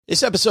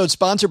This episode is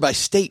sponsored by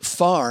State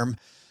Farm.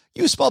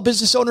 You a small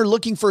business owner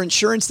looking for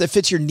insurance that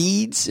fits your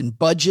needs and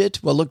budget?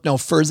 Well, look no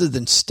further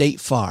than State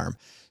Farm.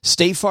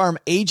 State Farm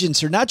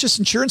agents are not just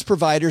insurance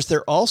providers,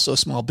 they're also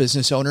small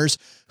business owners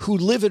who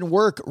live and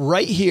work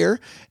right here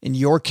in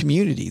your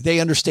community. They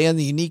understand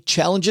the unique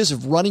challenges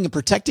of running and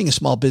protecting a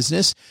small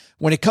business.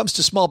 When it comes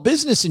to small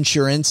business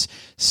insurance,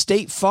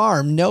 State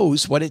Farm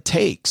knows what it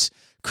takes.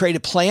 Create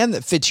a plan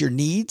that fits your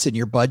needs and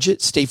your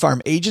budget. State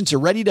Farm agents are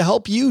ready to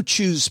help you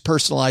choose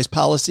personalized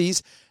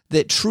policies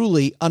that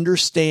truly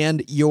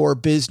understand your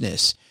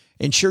business.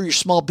 Insure your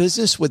small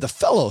business with a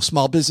fellow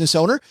small business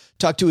owner.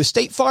 Talk to a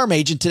State Farm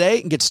agent today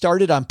and get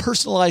started on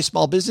personalized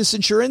small business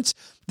insurance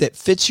that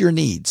fits your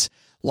needs.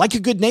 Like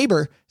a good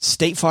neighbor,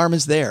 State Farm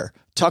is there.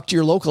 Talk to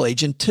your local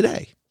agent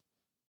today.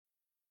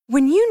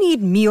 When you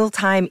need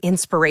mealtime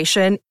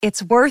inspiration,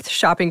 it's worth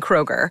shopping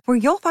Kroger, where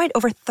you'll find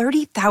over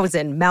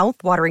 30,000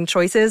 mouth-watering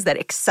choices that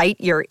excite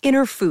your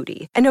inner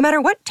foodie. And no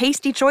matter what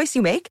tasty choice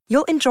you make,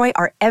 you'll enjoy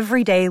our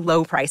everyday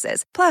low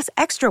prices, plus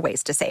extra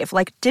ways to save,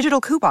 like digital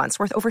coupons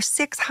worth over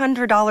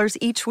 $600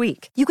 each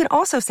week. You can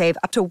also save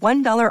up to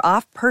 $1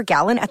 off per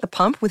gallon at the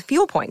pump with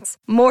fuel points.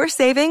 More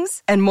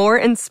savings and more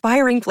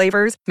inspiring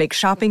flavors make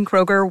shopping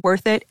Kroger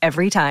worth it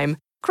every time.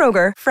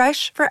 Kroger,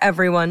 fresh for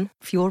everyone.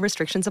 Fuel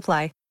restrictions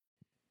apply.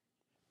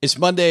 It's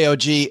Monday,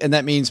 OG, and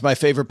that means my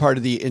favorite part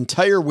of the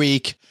entire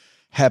week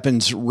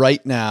happens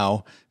right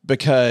now,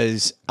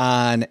 because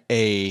on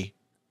a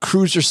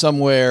cruiser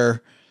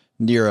somewhere,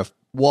 near a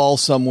wall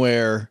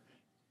somewhere,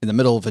 in the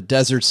middle of a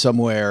desert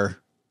somewhere,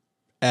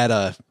 at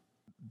a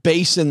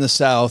base in the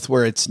south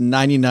where it's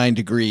 99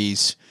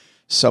 degrees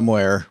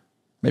somewhere,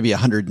 maybe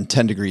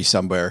 110 degrees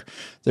somewhere,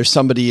 there's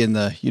somebody in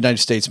the United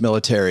States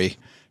military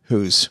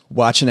who's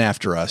watching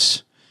after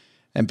us.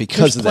 And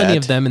because of that, there's plenty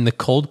of them in the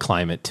cold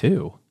climate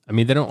too. I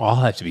mean, they don't all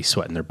have to be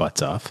sweating their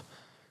butts off.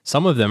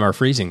 Some of them are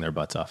freezing their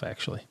butts off,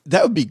 actually.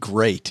 That would be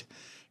great,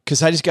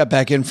 because I just got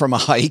back in from a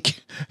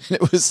hike.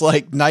 It was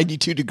like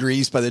 92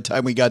 degrees by the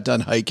time we got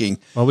done hiking.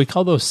 Well, we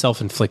call those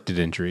self-inflicted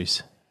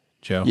injuries,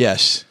 Joe.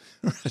 Yes,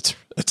 that's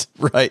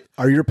right.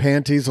 Are your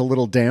panties a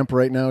little damp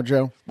right now,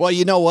 Joe? Well,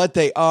 you know what?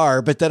 They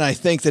are, but then I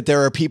think that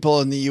there are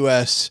people in the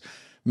U.S.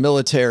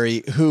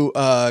 military who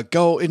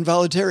go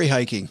involuntary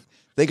hiking.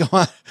 They go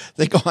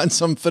on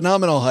some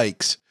phenomenal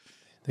hikes.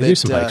 They do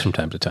some hikes from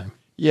time to time.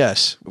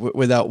 Yes,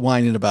 without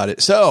whining about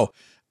it. So,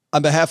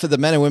 on behalf of the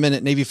men and women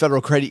at Navy Federal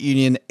Credit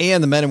Union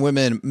and the men and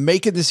women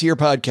making this here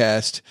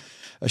podcast,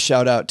 a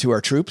shout out to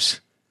our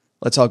troops.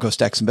 Let's all go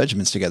stack some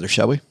Benjamins together,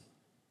 shall we?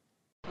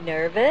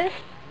 Nervous?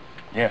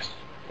 Yes.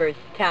 First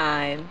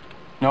time?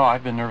 No,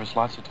 I've been nervous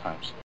lots of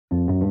times.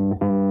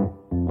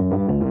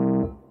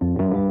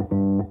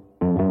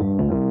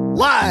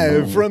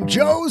 Live from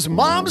Joe's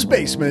mom's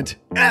basement,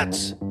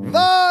 it's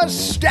the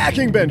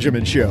Stacking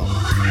Benjamin Show.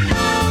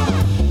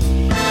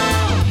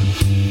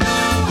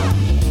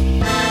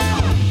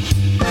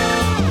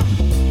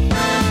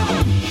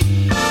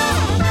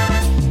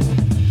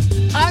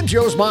 I'm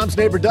Joe's mom's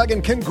neighbor, Doug,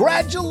 and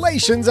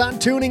congratulations on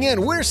tuning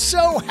in. We're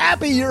so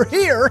happy you're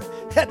here.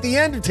 At the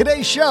end of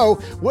today's show,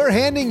 we're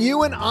handing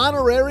you an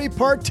honorary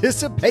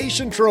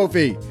participation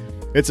trophy.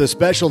 It's a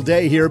special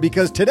day here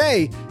because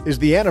today is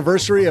the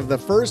anniversary of the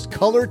first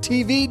color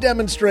TV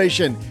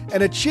demonstration,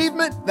 an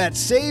achievement that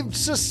saved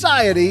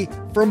society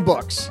from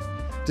books.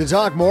 To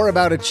talk more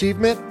about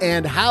achievement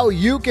and how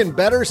you can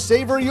better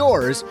savor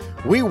yours,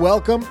 we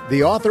welcome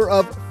the author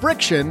of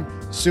Friction,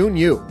 Soon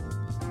You.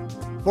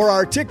 For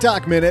our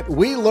TikTok Minute,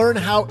 we learn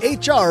how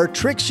HR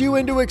tricks you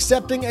into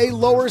accepting a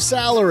lower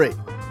salary.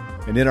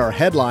 And in our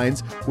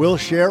headlines, we'll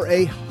share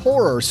a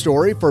horror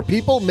story for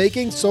people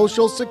making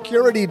Social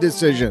Security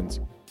decisions.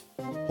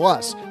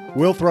 Plus,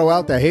 we'll throw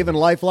out the Haven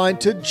Lifeline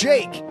to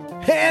Jake.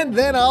 And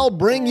then I'll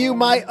bring you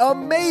my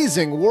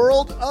amazing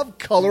world of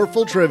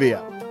colorful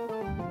trivia.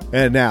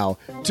 And now,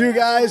 two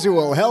guys who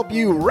will help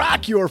you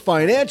rock your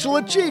financial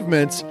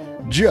achievements,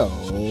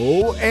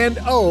 Joe and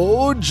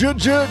OG.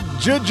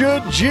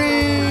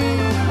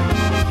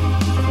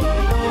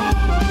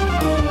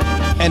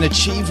 And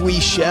achieve we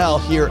shall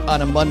here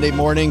on a Monday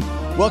morning.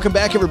 Welcome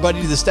back,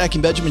 everybody, to the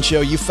Stacking Benjamin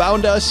Show. You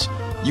found us.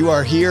 You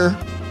are here.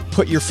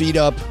 Put your feet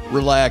up,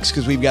 relax,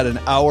 because we've got an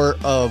hour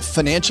of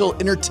financial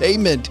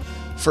entertainment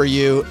for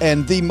you.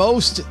 And the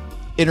most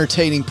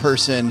entertaining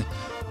person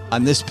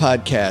on this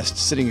podcast,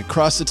 sitting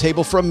across the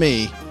table from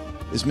me,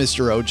 is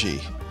Mr.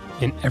 OG.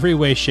 In every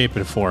way, shape,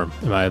 and form,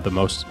 am I the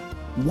most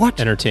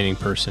entertaining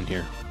person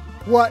here?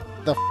 What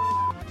the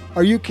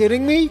Are you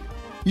kidding me?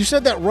 You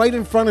said that right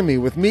in front of me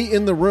with me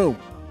in the room.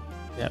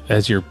 Yeah,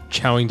 as you're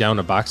chowing down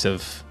a box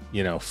of,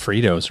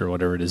 Fritos or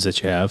whatever it is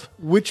that you have.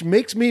 Which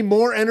makes me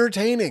more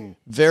entertaining.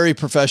 Very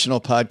professional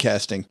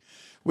podcasting.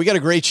 We got a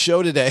great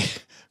show today.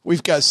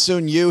 We've got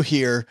Soon You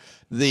here,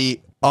 the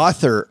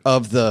author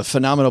of the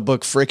phenomenal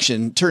book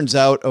Friction. Turns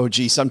out,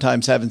 OG,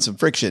 sometimes having some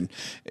friction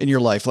in your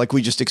life, like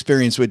we just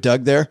experienced with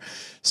Doug there,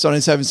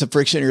 sometimes having some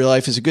friction in your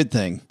life is a good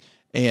thing.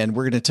 And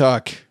we're going to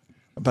talk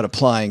about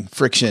applying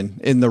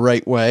friction in the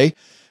right way.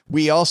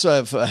 We also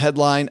have a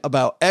headline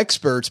about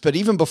experts, but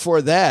even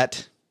before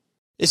that,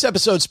 This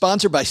episode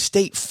sponsored by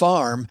State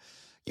Farm.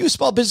 You a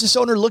small business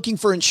owner looking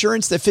for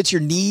insurance that fits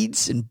your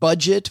needs and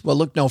budget? Well,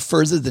 look no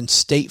further than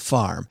State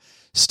Farm.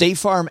 State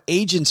Farm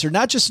agents are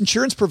not just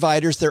insurance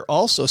providers, they're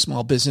also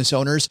small business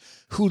owners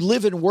who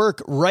live and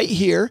work right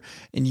here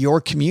in your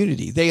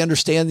community. They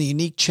understand the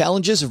unique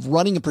challenges of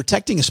running and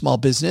protecting a small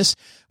business.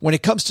 When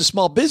it comes to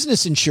small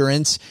business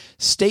insurance,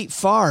 State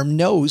Farm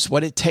knows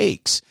what it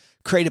takes.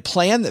 Create a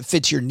plan that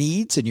fits your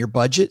needs and your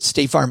budget.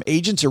 State Farm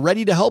agents are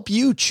ready to help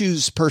you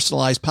choose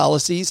personalized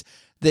policies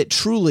that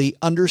truly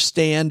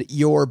understand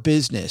your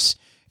business.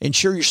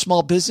 Insure your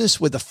small business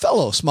with a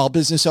fellow small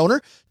business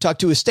owner. Talk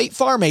to a State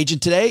Farm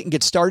agent today and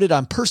get started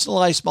on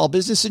personalized small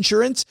business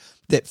insurance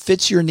that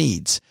fits your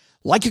needs.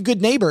 Like a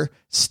good neighbor,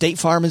 State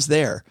Farm is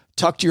there.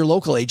 Talk to your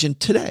local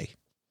agent today.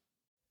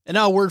 And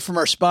now a word from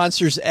our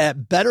sponsors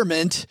at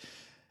Betterment.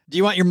 Do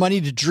you want your money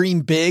to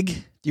dream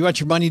big? Do you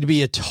want your money to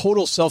be a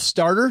total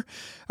self-starter?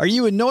 Are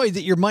you annoyed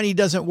that your money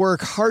doesn't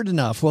work hard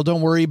enough? Well, don't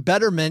worry.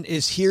 Betterment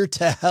is here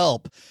to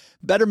help.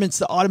 Betterment's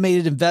the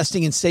automated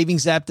investing and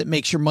savings app that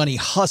makes your money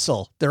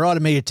hustle. Their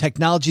automated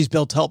technology is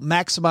built to help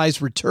maximize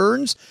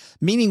returns,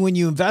 meaning when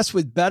you invest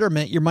with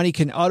Betterment, your money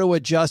can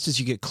auto-adjust as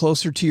you get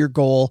closer to your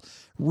goal,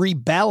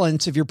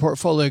 rebalance if your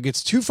portfolio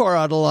gets too far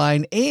out of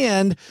line,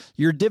 and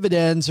your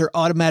dividends are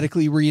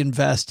automatically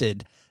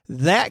reinvested.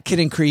 That can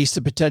increase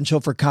the potential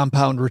for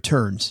compound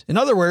returns. In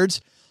other words,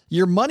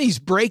 your money's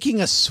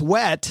breaking a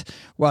sweat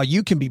while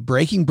you can be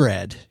breaking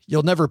bread.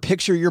 You'll never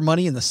picture your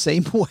money in the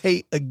same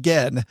way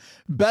again.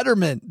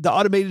 Betterment, the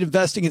automated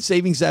investing and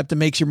savings app that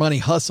makes your money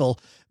hustle.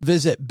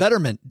 Visit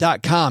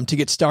betterment.com to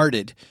get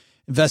started.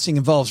 Investing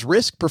involves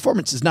risk.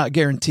 Performance is not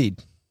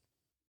guaranteed.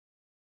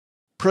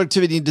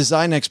 Productivity and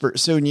design expert,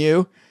 Soon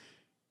Yu.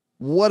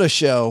 What a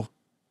show.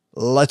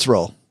 Let's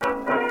roll.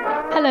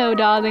 Hello,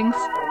 darlings.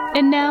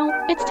 And now,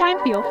 it's time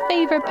for your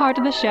favorite part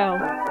of the show,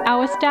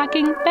 our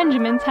Stacking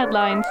Benjamin's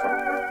Headlines.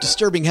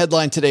 Disturbing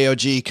headline today,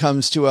 OG,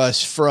 comes to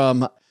us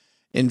from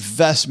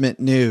Investment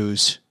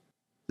News.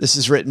 This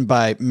is written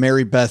by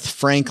Mary Beth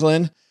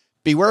Franklin.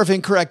 Beware of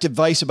incorrect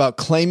advice about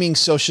claiming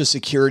Social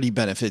Security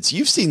benefits.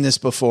 You've seen this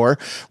before,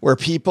 where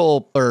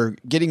people are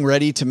getting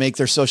ready to make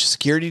their Social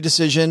Security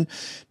decision.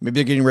 Maybe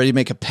they're getting ready to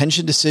make a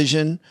pension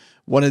decision,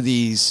 one of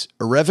these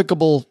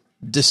irrevocable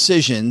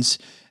decisions,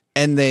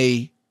 and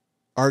they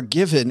are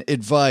given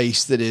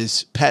advice that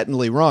is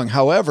patently wrong.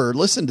 However,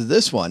 listen to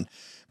this one.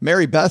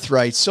 Mary Beth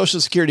writes,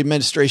 Social Security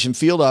Administration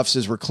field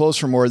offices were closed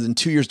for more than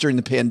 2 years during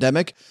the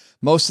pandemic.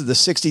 Most of the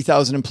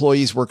 60,000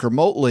 employees work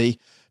remotely,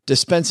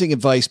 dispensing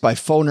advice by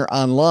phone or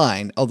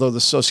online. Although the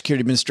Social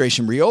Security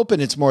Administration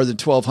reopened its more than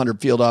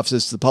 1,200 field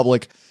offices to the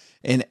public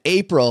in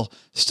April,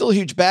 still a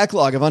huge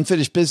backlog of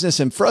unfinished business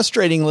and,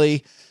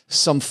 frustratingly,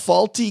 some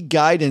faulty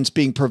guidance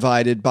being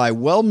provided by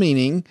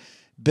well-meaning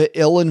but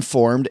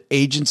ill-informed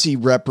agency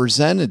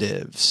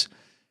representatives.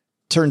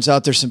 Turns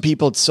out there's some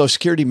people at the Social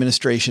Security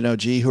Administration,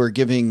 OG, who are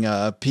giving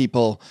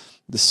people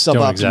the suboptimal...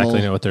 Don't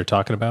exactly know what they're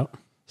talking about.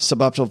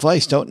 Suboptimal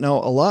advice. Don't know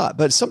a lot.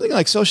 But something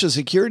like Social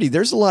Security,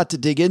 there's a lot to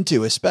dig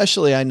into,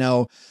 especially, I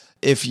know,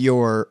 if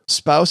your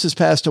spouse has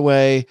passed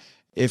away,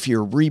 if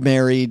you're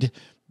remarried.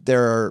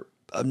 There are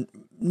a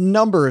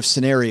number of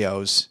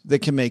scenarios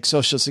that can make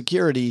Social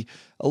Security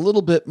a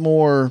little bit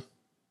more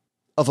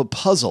of a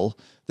puzzle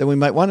than we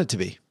might want it to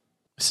be.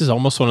 This is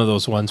almost one of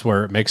those ones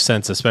where it makes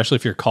sense, especially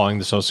if you're calling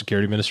the Social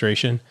Security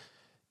Administration,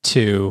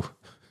 to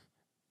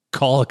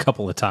call a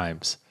couple of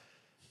times.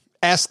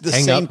 Ask the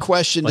same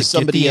question to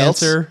somebody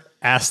else. Answer,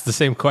 ask the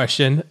same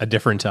question a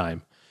different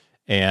time.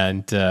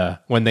 And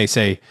when they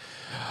say,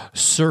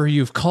 sir,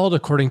 you've called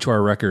according to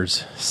our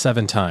records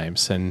 7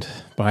 times, and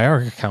by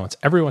our accounts,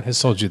 everyone has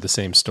told you the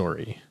same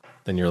story.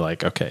 Then you're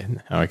like, okay,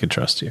 now I can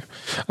trust you.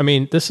 I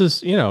mean, this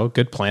is, a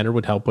good planner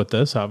would help with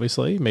this,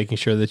 obviously, making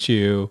sure that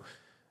you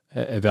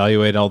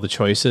evaluate all the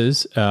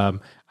choices.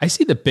 I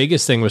see the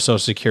biggest thing with Social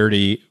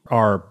Security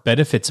are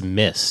benefits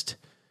missed,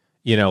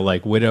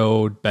 like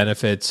widowed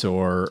benefits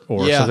or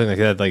something like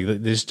that. Like they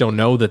just don't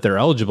know that they're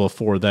eligible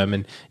for them.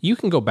 And you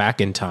can go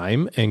back in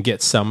time and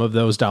get some of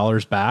those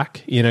dollars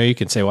back. You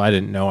can say, well, I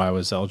didn't know I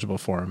was eligible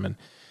for them. And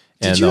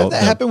did you have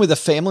that happen with a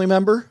family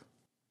member?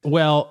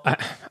 Well,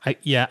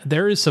 yeah,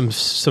 there is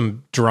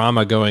some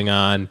drama going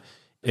on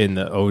in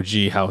the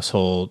OG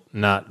household,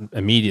 not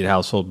immediate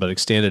household, but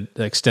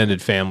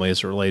extended family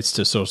as it relates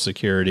to Social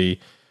Security.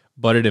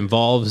 But it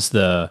involves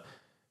the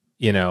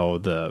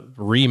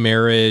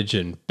remarriage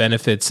and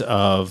benefits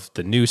of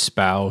the new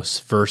spouse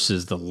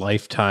versus the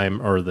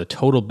lifetime or the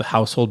total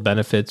household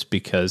benefits,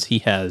 because he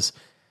has,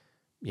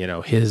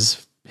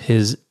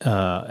 his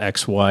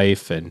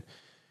ex-wife and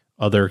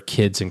other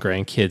kids and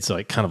grandkids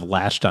like kind of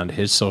latched onto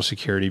his Social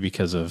Security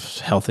because of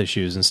health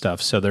issues and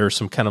stuff. So there are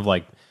some kind of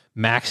like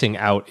maxing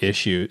out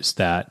issues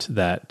that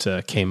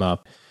came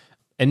up,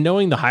 and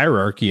knowing the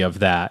hierarchy of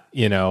that,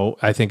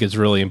 I think is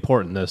really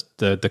important.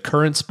 The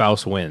current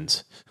spouse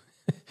wins,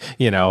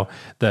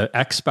 the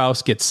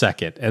ex-spouse gets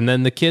second, and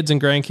then the kids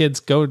and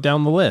grandkids go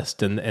down the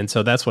list. And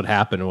so that's what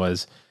happened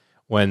was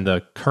when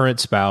the current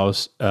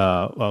spouse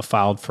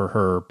filed for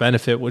her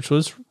benefit, which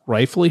was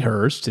rightfully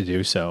hers to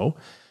do so,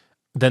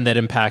 then that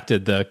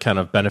impacted the kind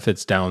of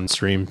benefits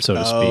downstream, so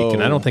to speak.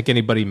 And I don't think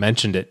anybody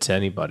mentioned it to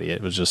anybody.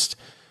 It was just,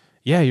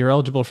 yeah, you're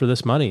eligible for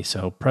this money,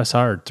 so press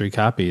hard 3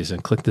 copies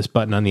and click this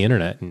button on the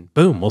internet, and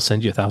boom, we'll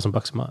send you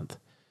 $1,000 a month.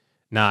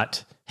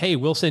 Not, hey,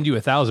 we'll send you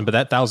 1,000, but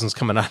that 1,000's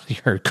coming out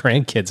of your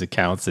grandkids'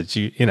 accounts that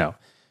it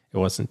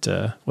wasn't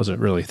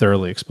really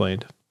thoroughly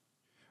explained.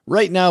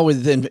 Right now,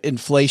 with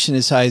inflation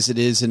as high as it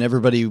is, and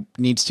everybody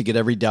needs to get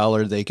every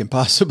dollar they can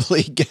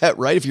possibly get,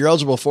 right? If you're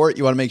eligible for it,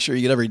 you want to make sure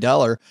you get every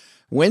dollar.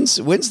 When's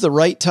the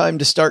right time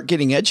to start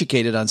getting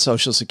educated on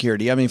Social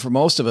Security? I mean, for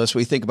most of us,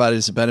 we think about it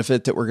as a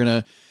benefit that we're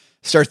going to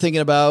start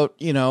thinking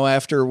about,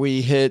 after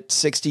we hit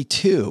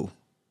 62.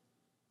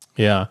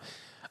 Yeah.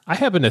 I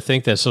happen to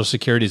think that Social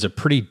Security is a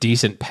pretty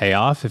decent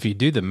payoff if you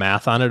do the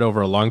math on it over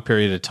a long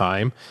period of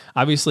time.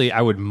 Obviously,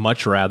 I would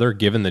much rather,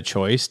 given the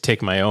choice,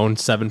 take my own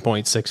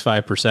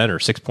 7.65% or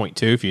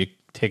 6.2 if you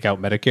take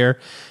out Medicare,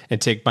 and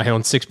take my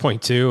own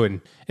 6.2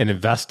 and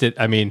invest it.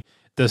 I mean,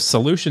 the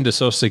solution to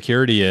Social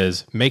Security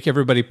is make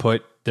everybody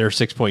put their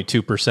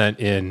 6.2%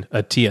 in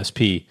a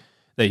TSP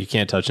that you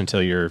can't touch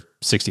until you're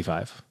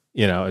 65.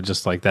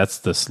 Just like that's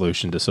the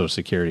solution to Social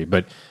Security,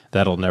 but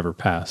that'll never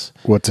pass.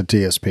 What's a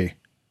TSP?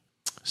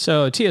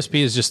 So a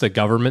TSP is just a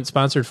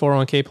government-sponsored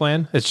 401k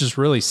plan. It's just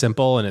really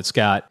simple, and it's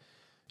got,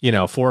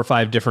 4 or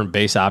 5 different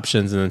base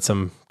options and then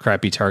some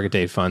crappy target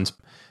date funds,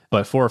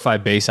 but 4 or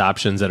 5 base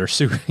options that are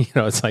super,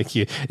 it's like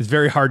it's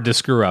very hard to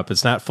screw up.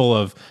 It's not full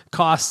of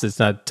costs. It's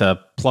not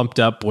plumped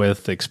up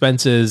with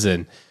expenses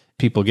and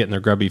people getting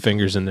their grubby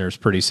fingers in there. It's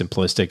pretty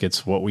simplistic.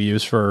 It's what we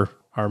use for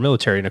our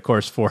military and, of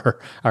course, for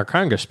our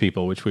Congress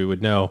people, which we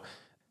would know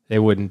they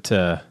wouldn't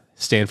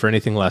stand for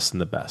anything less than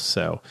the best.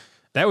 So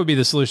that would be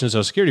the solution to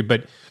Social Security.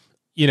 But,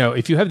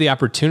 if you have the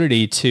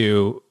opportunity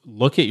to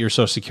look at your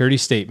Social Security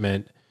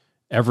statement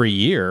every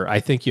year, I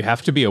think you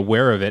have to be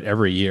aware of it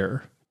every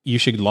year. You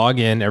should log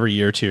in every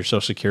year to your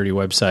Social Security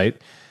website,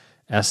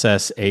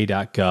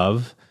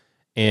 ssa.gov,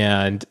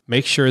 and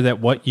make sure that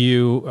what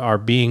you are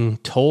being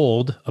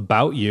told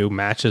about you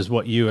matches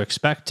what you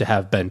expect to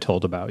have been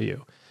told about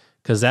you.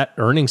 Because that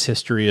earnings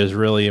history is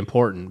really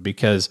important,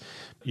 because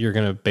you're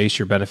going to base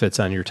your benefits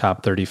on your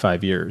top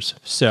 35 years.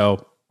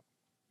 So,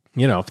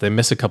 if they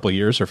miss a couple of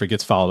years, or if it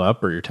gets followed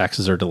up, or your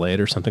taxes are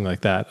delayed or something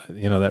like that,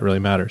 that really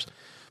matters.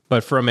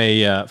 But from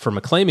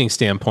a claiming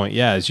standpoint,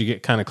 as you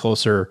get kind of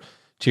closer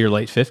to your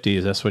late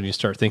 50s, that's when you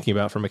start thinking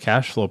about, from a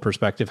cash flow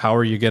perspective, how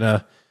are you going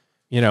to,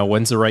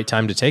 when's the right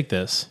time to take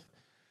this?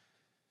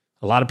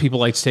 A lot of people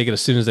like to take it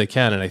as soon as they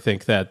can. And I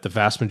think that the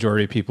vast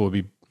majority of people would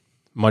be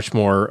much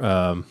more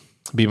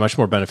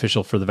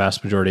beneficial for the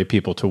vast majority of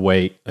people to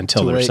wait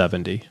until they're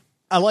 70.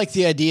 I like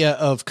the idea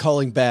of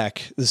calling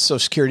back the Social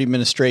Security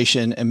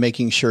Administration and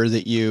making sure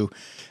that you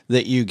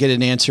get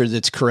an answer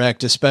that's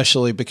correct,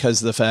 especially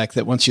because of the fact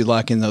that once you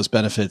lock in those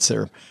benefits,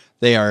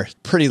 they are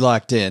pretty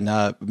locked in.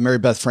 Mary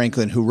Beth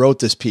Franklin, who wrote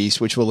this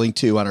piece, which we'll link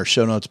to on our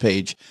show notes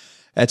page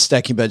at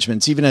Stacking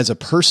Benjamins, even has a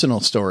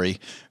personal story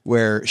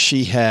where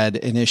she had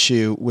an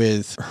issue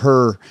with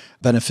her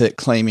benefit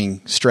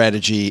claiming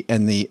strategy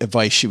and the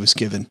advice she was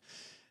given.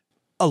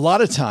 A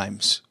lot of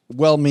times,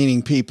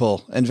 well-meaning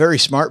people and very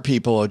smart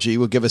people, OG,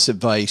 will give us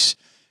advice,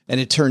 and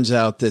it turns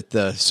out that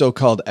the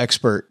so-called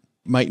expert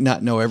might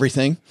not know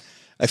everything.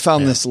 I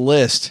found this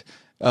list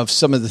of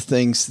some of the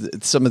things,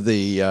 some of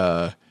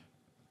the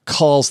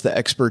calls the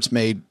experts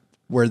made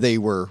where they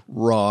were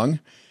wrong.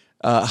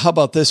 How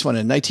about this one?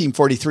 In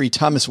 1943,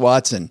 Thomas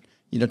Watson,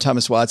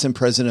 Thomas Watson,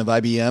 president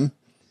of IBM,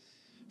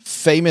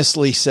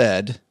 famously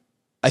said,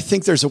 I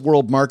think there's a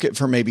world market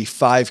for maybe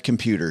 5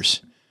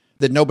 computers,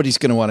 that nobody's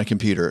going to want a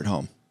computer at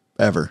home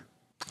ever.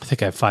 I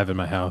think I have 5 in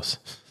my house.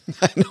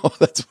 I know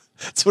that's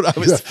what I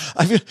was.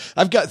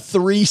 I've got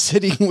 3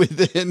 sitting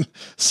within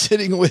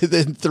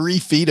 3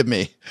 feet of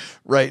me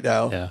right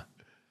now. Yeah.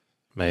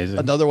 Amazing.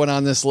 Another one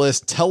on this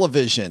list,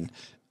 television.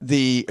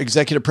 The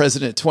executive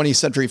president at 20th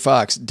Century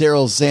Fox,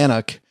 Daryl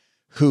Zanuck,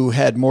 who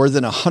had more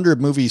than 100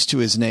 movies to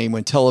his name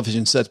when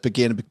television sets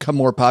began to become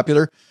more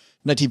popular.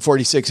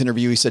 1946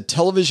 interview, he said,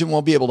 television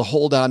won't be able to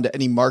hold on to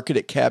any market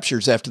it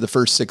captures after the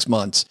first 6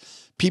 months.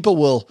 People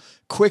will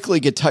quickly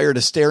get tired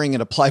of staring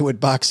at a plywood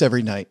box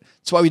every night.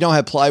 That's why we don't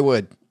have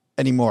plywood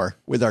anymore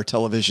with our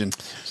television.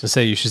 So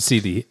say you should see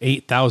the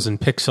 8,000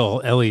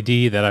 pixel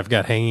LED that I've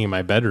got hanging in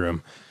my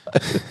bedroom.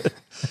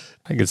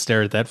 I could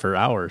stare at that for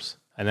hours,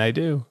 and I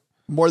do.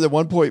 More than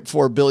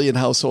 1.4 billion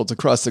households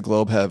across the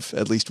globe have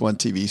at least one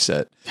TV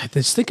set.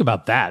 Just think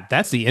about that.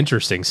 That's the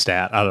interesting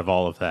stat out of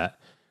all of that.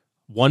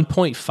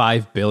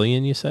 1.5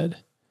 billion, you said?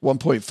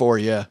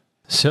 1.4, yeah.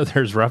 So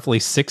there's roughly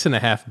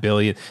 6.5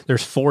 billion.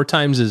 There's 4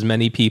 times as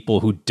many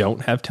people who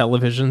don't have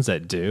televisions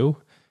that do.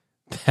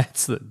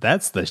 That's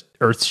the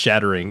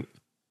earth-shattering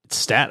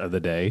stat of the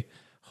day.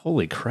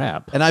 Holy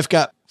crap. And I've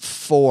got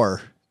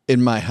 4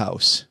 in my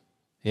house.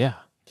 Yeah.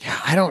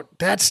 Yeah,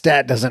 that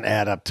stat doesn't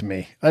add up to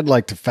me. I'd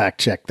like to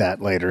fact check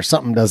that later.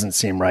 Something doesn't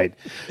seem right.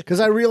 Because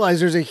I realize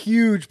there's a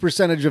huge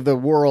percentage of the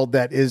world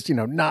that is,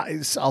 not,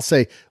 I'll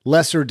say,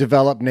 lesser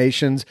developed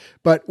nations.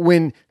 But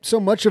when so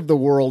much of the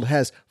world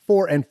has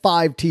 4 and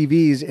 5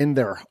 TVs in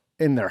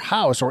their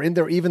house or in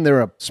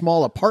their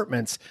small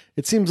apartments,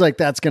 it seems like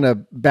that's going to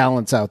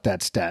balance out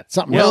that stat.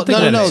 Something. Well,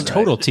 no.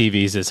 Total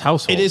TVs is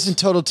households. It isn't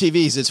total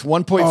TVs. It's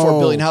 1.4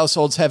 billion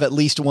households have at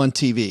least one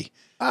TV.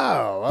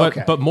 Oh,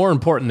 okay. But more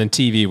important than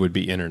TV would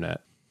be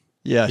internet.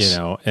 Yes.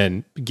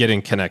 And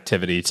getting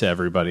connectivity to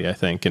everybody, I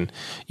think. And,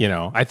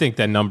 I think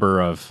the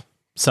number of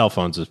cell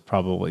phones is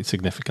probably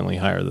significantly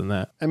higher than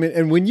that. I mean,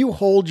 and when you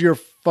hold your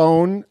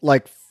phone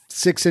like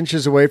 6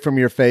 inches away from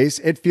your face,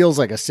 it feels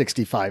like a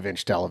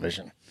 65-inch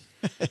television.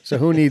 So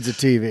who needs a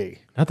TV?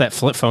 Not that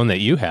flip phone that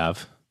you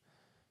have.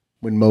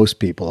 When most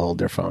people hold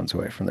their phones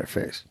away from their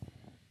face.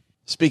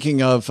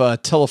 Speaking of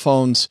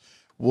telephones,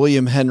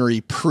 William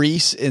Henry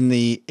Preece in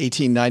the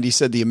 1890s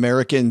said the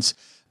Americans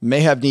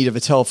may have need of a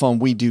telephone.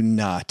 We do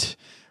not.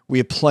 We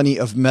have plenty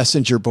of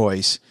messenger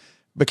boys.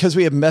 Because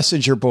we have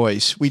messenger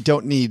boys, we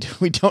don't need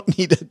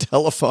a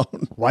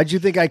telephone. Why'd you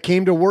think I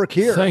came to work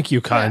here? Thank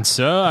you, kind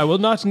sir. I will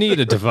not need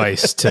a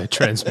device to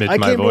transmit my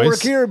voice. I came to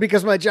work here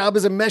because my job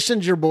as a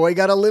messenger boy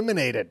got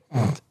eliminated.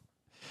 I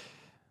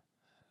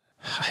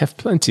have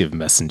plenty of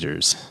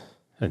messengers.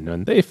 And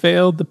when they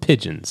failed, the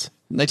pigeons.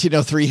 In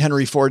 1903,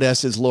 Henry Ford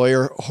asked his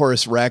lawyer,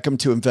 Horace Rackham,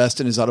 to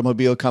invest in his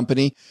automobile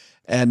company.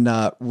 And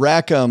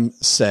Rackham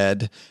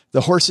said,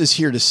 the horse is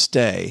here to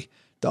stay.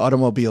 The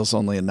automobile's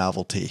only a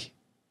novelty.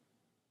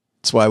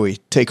 That's why we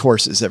take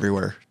horses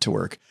everywhere to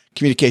work.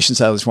 Communication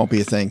silos won't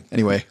be a thing.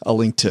 Anyway, I'll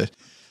link to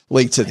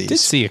these. I did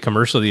see a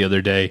commercial the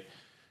other day.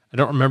 I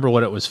don't remember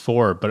what it was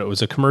for, but it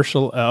was a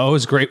commercial. It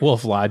was Great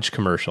Wolf Lodge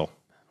commercial,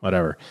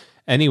 whatever.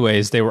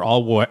 Anyways, they were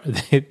all,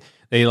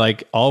 they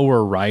like all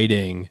were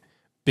riding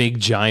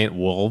big giant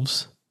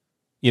wolves,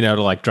 to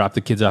like drop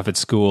the kids off at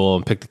school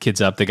and pick the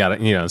kids up. They got,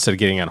 instead of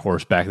getting on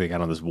horseback, they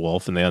got on this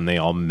wolf and they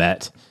all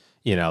met,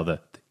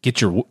 get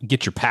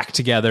your pack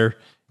together.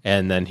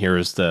 And then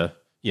here's the,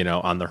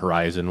 on the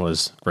horizon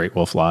was Great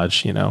Wolf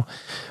Lodge,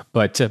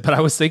 but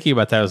I was thinking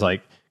about that. I was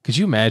like, could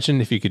you imagine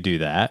if you could do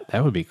that?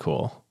 That would be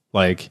cool.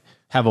 Like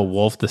have a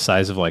wolf the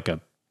size of like a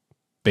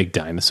big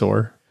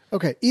dinosaur.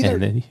 Okay. Either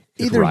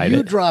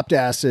you dropped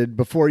acid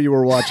before you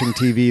were watching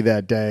TV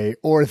that day,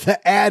 or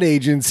the ad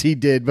agency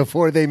did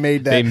before they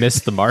made that. They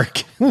missed the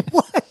mark.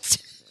 What?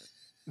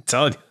 I'm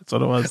telling you, that's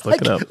what it was.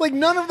 Look it up. Like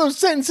none of those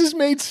sentences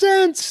made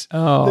sense.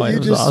 Oh, you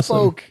just awesome.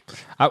 spoke.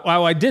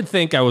 I did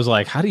think, I was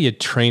like, how do you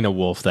train a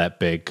wolf that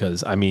big?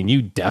 Because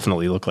you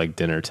definitely look like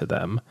dinner to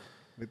them.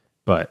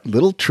 But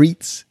little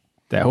treats.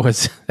 That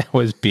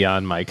was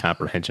beyond my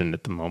comprehension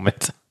at the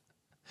moment.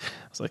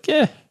 I was like,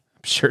 yeah,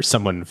 I'm sure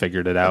someone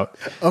figured it out.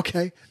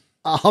 Okay.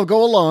 I'll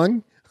go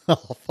along.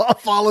 I'll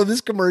follow this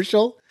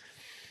commercial.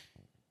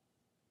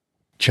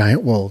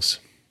 Giant wolves.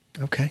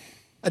 Okay.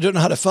 I don't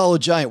know how to follow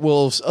giant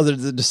wolves other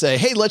than to say,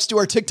 hey, let's do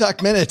our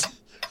TikTok minute.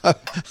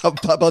 How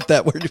about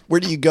that? Where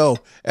do you go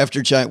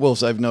after giant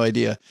wolves? I have no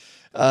idea.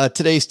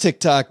 Today's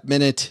TikTok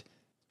minute,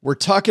 we're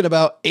talking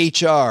about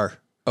HR,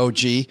 OG.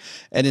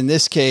 And in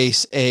this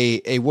case,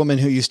 a woman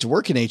who used to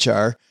work in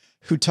HR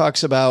who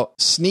talks about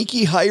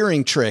sneaky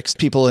hiring tricks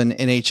people in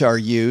HR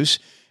use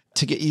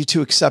to get you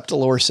to accept a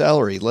lower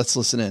salary. Let's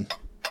listen in.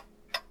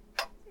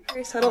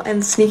 Very subtle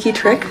and sneaky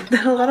trick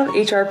that a lot of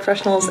HR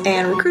professionals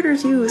and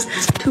recruiters use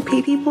to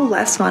pay people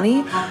less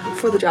money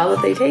for the job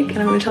that they take, and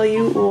I'm going to tell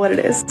you what it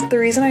is. The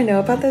reason I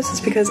know about this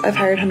is because I've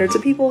hired hundreds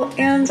of people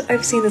and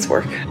I've seen this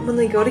work. When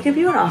they go to give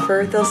you an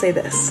offer, they'll say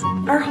this: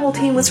 our whole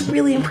team was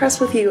really impressed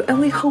with you and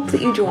we hope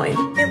that you join.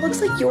 It looks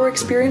like your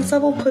experience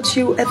level puts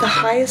you at the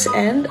highest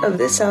end of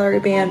this salary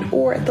band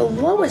or at the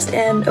lowest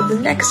end of the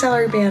next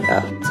salary band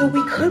up. So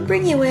we could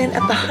bring you in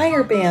at the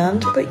higher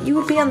band, but you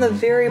would be on the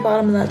very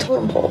bottom of that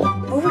totem pole.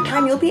 Over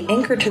time, you'll be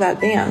anchored to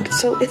that band,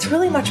 so it's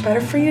really much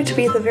better for you to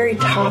be at the very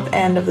top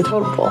end of the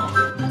totem pole.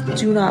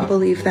 Do not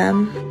believe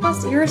them.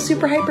 Plus, you're a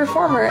super high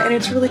performer, and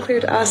it's really clear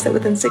to us that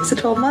within 6 to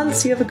 12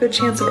 months, you have a good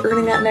chance of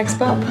earning that next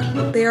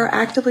bump. They are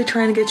actively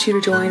trying to get you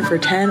to join for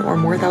 $10,000 or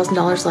more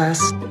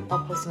less.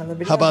 I'll post another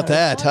video. How about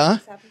that, huh?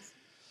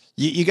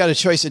 You got a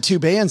choice of two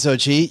bands,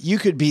 OG. You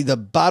could be the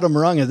bottom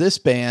rung of this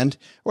band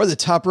or the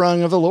top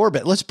rung of the lower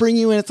band. Let's bring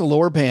you in at the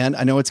lower band.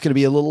 I know it's going to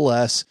be a little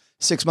less.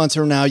 6 months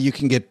from now, you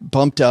can get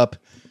bumped up.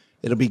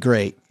 It'll be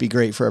great. Be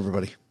great for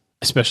everybody.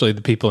 Especially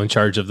the people in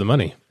charge of the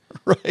money.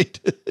 Right.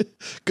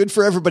 Good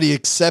for everybody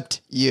except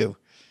you.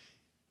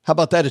 How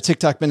about that? A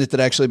TikTok minute that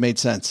actually made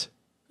sense.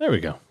 There we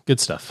go. Good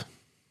stuff.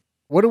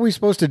 What are we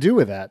supposed to do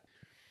with that?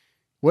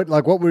 What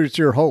was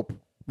your hope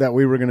that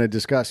we were going to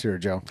discuss here,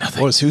 Joe?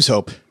 What was whose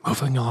hope?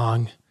 Moving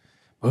along.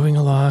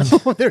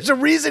 There's a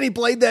reason he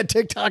played that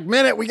TikTok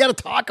minute. We got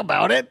to talk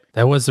about it.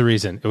 That was the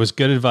reason. It was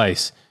good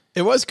advice.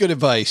 It was good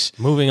advice.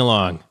 Moving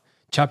along.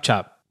 Chop,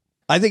 chop.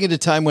 I think at a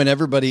time when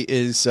everybody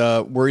is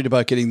worried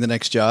about getting the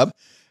next job,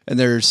 and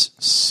there's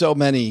so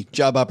many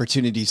job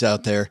opportunities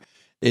out there,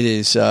 it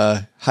is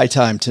high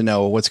time to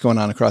know what's going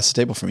on across the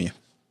table from you.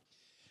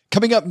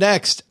 Coming up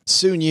next,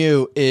 Soon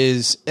Yu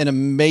is an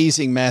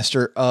amazing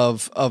master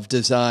of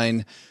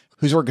design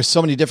who's worked with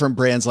so many different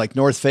brands like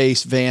North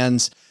Face,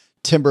 Vans,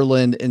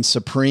 Timberland, and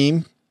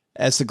Supreme.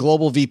 As the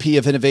Global VP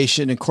of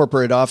Innovation and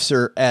Corporate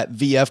Officer at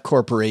VF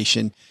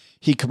Corporation,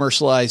 he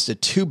commercialized a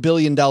 $2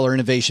 billion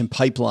innovation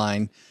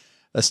pipeline,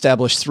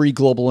 established 3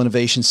 global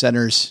innovation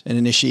centers, and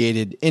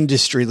initiated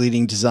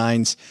industry-leading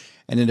designs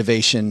and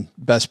innovation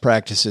best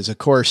practices. Of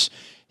course,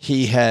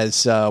 he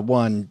has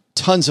won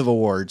tons of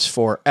awards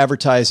for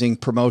advertising,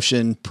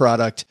 promotion,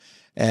 product,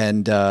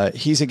 and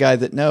he's a guy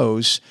that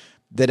knows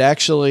that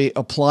actually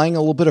applying a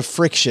little bit of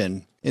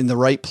friction in the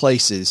right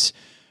places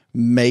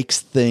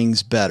makes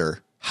things better.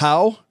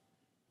 How?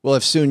 We'll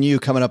have Soon Yu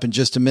coming up in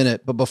just a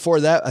minute. But before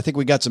that, I think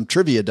we got some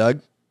trivia,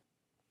 Doug.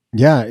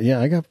 Yeah,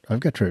 I've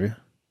got trivia.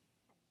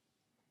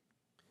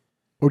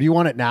 Oh, do you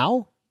want it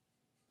now?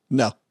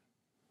 No.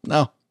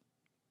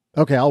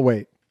 Okay, I'll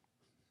wait.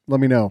 Let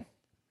me know.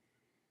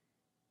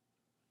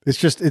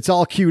 It's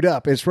all queued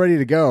up. It's ready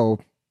to go,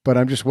 but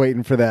I'm just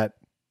waiting for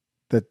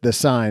the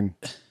sign.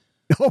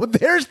 Oh,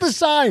 there's the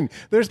sign.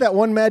 There's that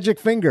one magic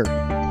finger.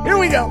 Here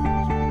we go.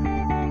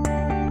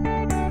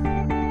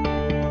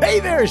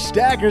 Hey there,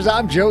 Stackers.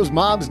 I'm Joe's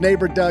mom's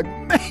neighbor, Doug.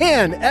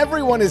 Man,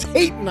 everyone is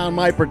hating on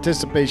my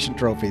participation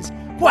trophies.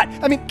 What?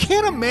 I mean,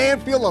 can a man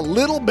feel a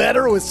little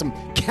better with some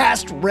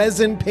cast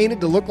resin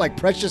painted to look like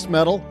precious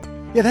metal?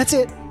 Yeah, that's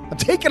it. I'm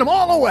taking them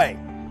all away.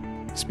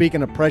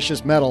 Speaking of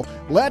precious metal,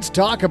 let's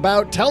talk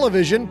about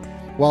television.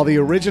 While the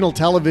original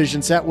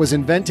television set was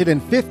invented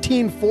in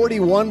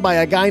 1541 by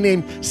a guy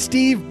named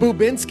Steve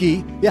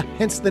Bubinski, yeah,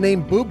 hence the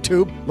name Boob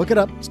Tube. Look it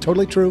up. It's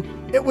totally true.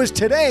 It was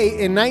today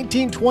in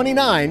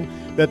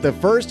 1929 that the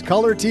first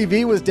color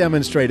TV was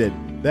demonstrated.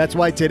 That's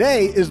why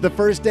today is the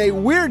first day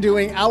we're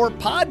doing our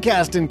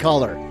podcast in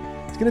color.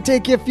 It's going to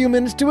take you a few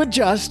minutes to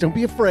adjust. Don't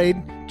be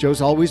afraid. Joe's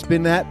always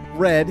been that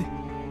red.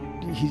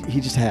 He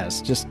just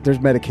has.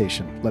 There's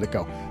medication. Let it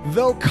go.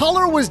 Though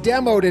color was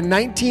demoed in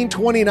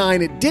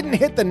 1929, it didn't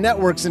hit the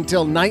networks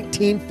until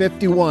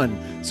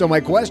 1951. So my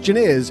question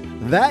is,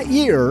 that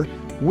year,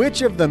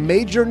 which of the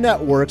major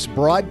networks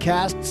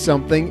broadcast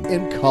something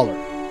in color?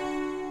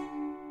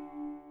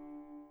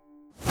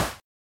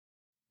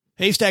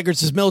 Hey,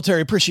 Stackers, it's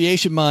Military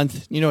Appreciation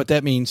Month. You know what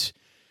that means.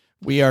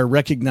 We are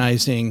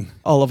recognizing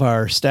all of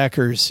our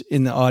stackers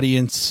in the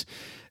audience.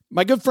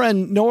 My good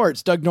friend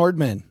Nords, Doug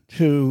Nordman,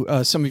 who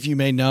some of you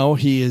may know,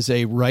 he is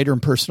a writer in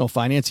personal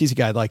finance. He's a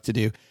guy I'd like to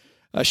do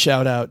a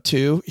shout out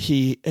to.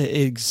 He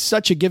is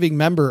such a giving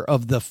member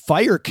of the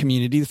FIRE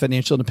community, the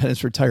Financial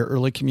Independence Retire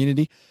Early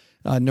community.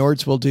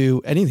 Nords will do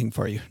anything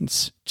for you.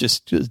 It's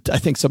just, I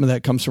think some of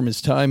that comes from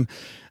his time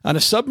on a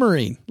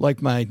submarine,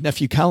 like my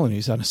nephew Colin,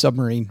 who's on a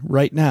submarine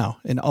right now,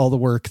 and all the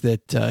work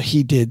that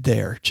he did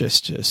there.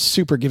 Just a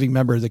super giving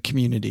member of the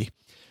community.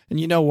 And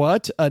you know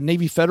what?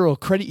 Navy Federal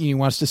Credit Union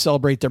wants to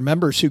celebrate their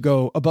members who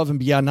go above and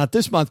beyond, not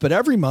this month, but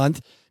every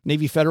month.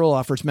 Navy Federal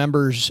offers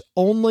members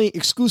only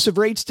exclusive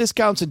rates,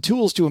 discounts, and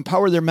tools to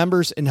empower their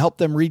members and help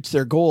them reach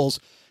their goals.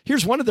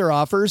 Here's one of their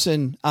offers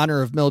in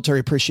honor of Military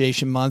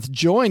Appreciation Month.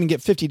 Join and get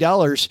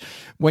 $50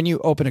 when you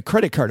open a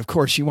credit card. Of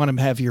course, you want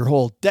to have your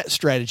whole debt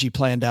strategy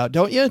planned out,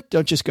 don't you?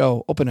 Don't just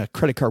go open a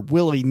credit card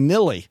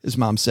willy-nilly, as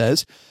Mom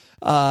says.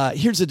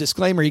 Here's a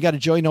disclaimer. You got to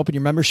join and open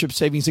your membership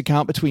savings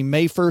account between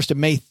May 1st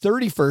and May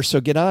 31st. So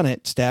get on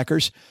it,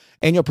 stackers.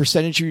 Annual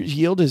percentage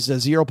yield is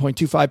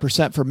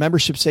 0.25% for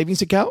membership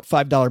savings account,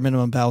 $5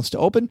 minimum balance to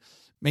open.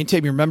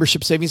 Maintain your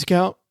membership savings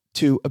account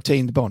to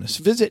obtain the bonus.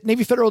 Visit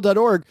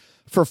NavyFederal.org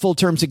for full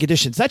terms and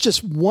conditions. That's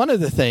just one of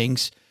the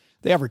things.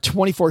 They offer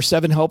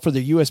 24/7 help for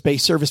their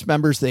U.S.-based service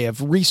members. They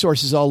have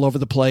resources all over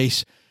the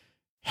place.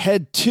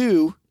 Head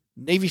to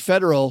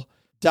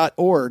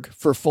NavyFederal.org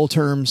for full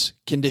terms,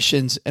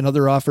 conditions, and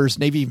other offers.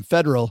 Navy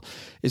Federal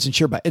is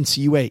insured by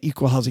NCUA,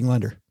 Equal Housing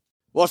Lender.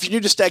 Well, if you're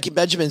new to Stacking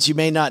Benjamins, you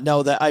may not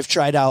know that I've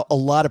tried out a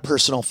lot of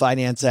personal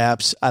finance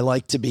apps. I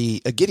like to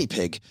be a guinea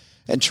pig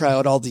and try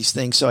out all these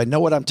things, so I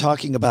know what I'm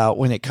talking about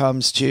when it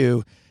comes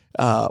to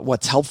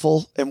what's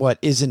helpful and what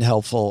isn't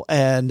helpful.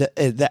 And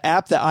the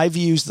app that I've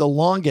used the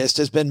longest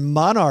has been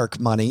Monarch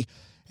Money,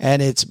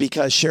 and it's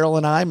because Cheryl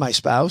and I, my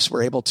spouse,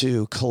 were able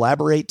to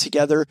collaborate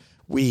together.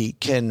 We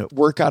can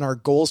work on our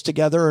goals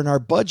together, and our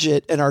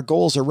budget and our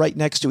goals are right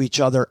next to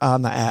each other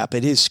on the app.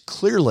 It is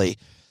clearly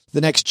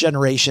the next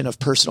generation of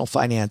personal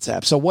finance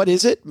apps. So what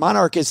is it?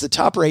 Monarch is the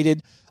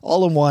top-rated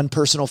all-in-one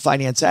personal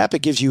finance app.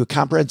 It gives you a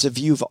comprehensive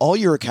view of all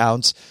your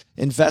accounts,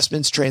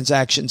 investments,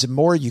 transactions, and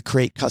more. You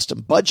create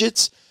custom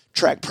budgets,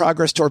 track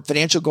progress toward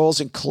financial goals,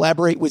 and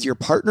collaborate with your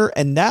partner.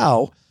 And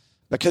now,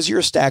 because you're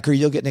a stacker,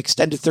 you'll get an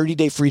extended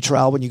 30-day free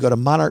trial when you go to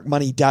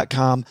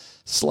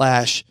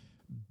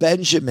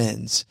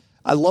monarchmoney.com/Benjamins.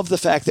 I love the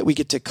fact that we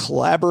get to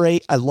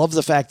collaborate. I love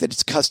the fact that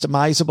it's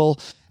customizable.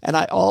 And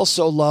I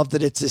also love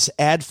that it's this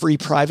ad-free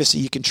privacy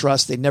you can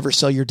trust. They never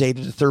sell your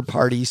data to third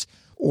parties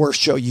or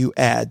show you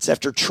ads.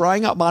 After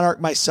trying out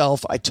Monarch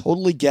myself, I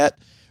totally get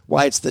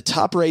why it's the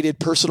top-rated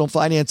personal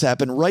finance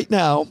app. And right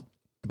now,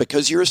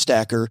 because you're a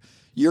stacker,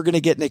 you're going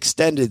to get an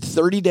extended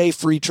 30-day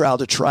free trial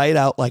to try it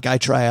out like I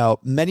try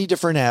out many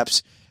different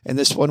apps And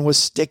this one was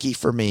sticky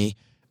for me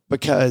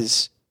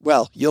because,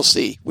 well, you'll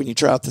see when you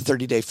try out the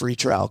 30-day free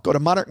trial. Go to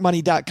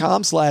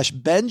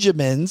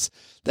monarchmoney.com/Benjamins.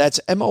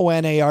 That's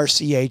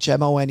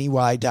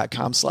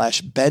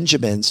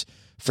monarchmoney.com/Benjamins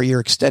for your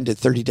extended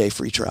 30-day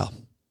free trial.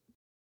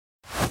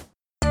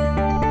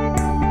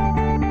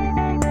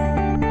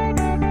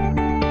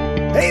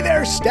 Hey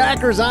there,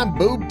 stackers. I'm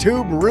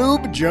BoobTube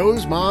Rube,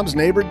 Joe's mom's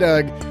neighbor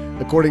Doug.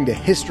 According to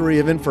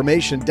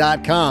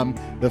HistoryOfInformation.com,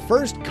 the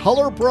first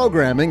color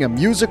programming, a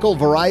musical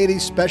variety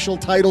special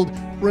titled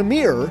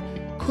Premiere,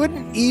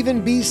 couldn't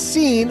even be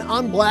seen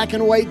on black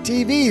and white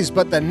TVs,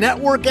 but the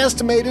network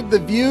estimated the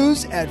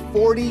views at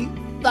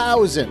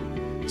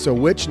 40,000. So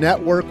which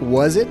network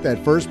was it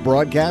that first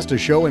broadcast a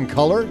show in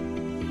color?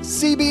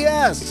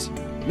 CBS.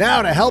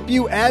 Now to help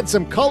you add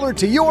some color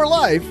to your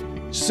life,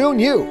 Soon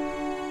Yu.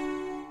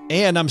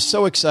 And I'm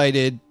so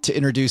excited to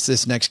introduce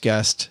this next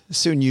guest.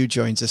 Soon Yu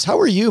joins us. How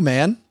are you,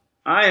 man?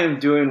 I am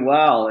doing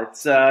well.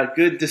 It's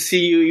good to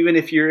see you, even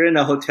if you're in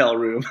a hotel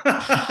room.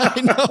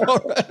 I know,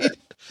 right?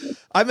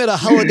 I'm at a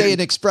Holiday Inn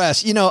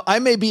Express. You know, I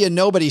may be a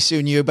nobody,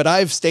 Soon Yu, but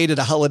I've stayed at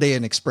a Holiday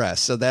Inn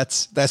Express, so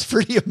that's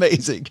pretty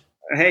amazing.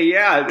 Hey,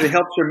 yeah, it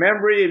helps your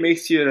memory. It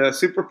makes you a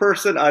super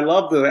person. I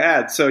love the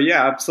ad. So,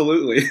 yeah,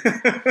 absolutely.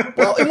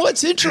 Well, and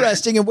what's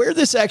interesting and where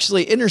this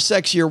actually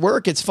intersects your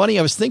work, it's funny,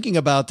 I was thinking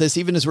about this,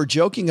 even as we're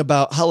joking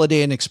about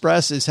Holiday Inn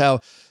Express, is how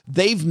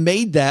they've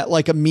made that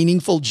like a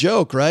meaningful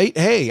joke, right?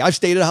 Hey, I've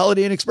stayed at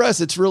Holiday Inn Express.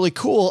 It's really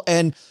cool.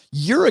 And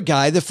you're a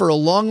guy that for a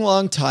long,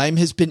 long time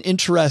has been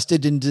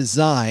interested in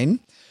design.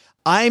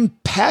 I'm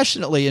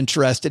passionately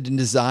interested in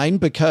design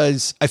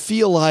because I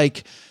feel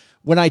like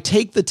when I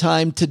take the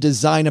time to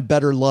design a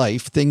better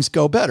life, things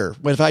go better.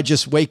 When if I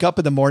just wake up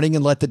in the morning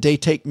and let the day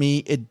take me,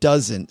 it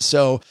doesn't.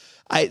 So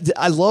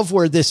I love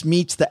where this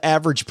meets the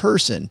average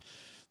person.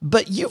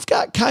 But you've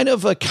got kind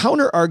of a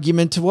counter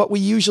argument to what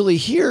we usually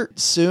hear,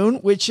 Soon,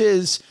 which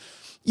is,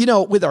 you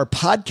know, with our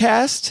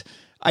podcast,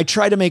 I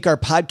try to make our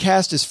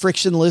podcast as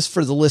frictionless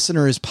for the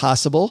listener as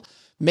possible,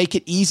 make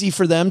it easy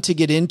for them to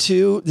get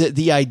into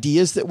the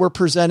ideas that we're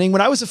presenting.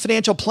 When I was a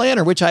financial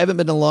planner, which I haven't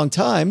been in a long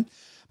time,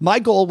 my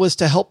goal was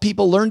to help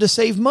people learn to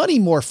save money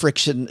more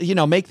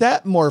make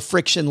that more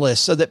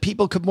frictionless so that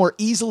people could more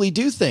easily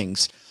do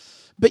things.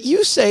 But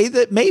you say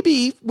that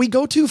maybe we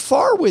go too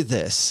far with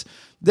this,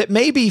 that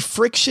maybe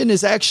friction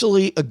is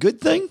actually a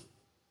good thing?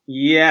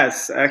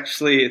 Yes,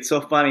 actually, it's so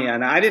funny.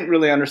 And I didn't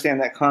really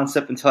understand that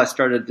concept until I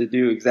started to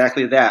do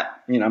exactly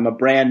that. You know, I'm a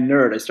brand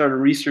nerd. I started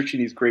researching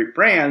these great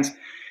brands,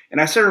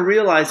 and I started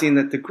realizing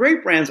that the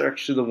great brands are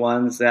actually the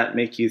ones that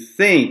make you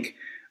think,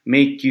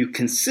 make you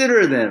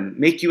consider them,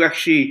 make you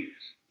actually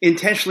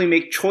intentionally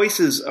make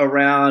choices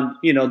around,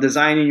 you know,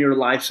 designing your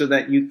life so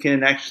that you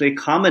can actually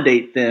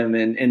accommodate them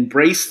and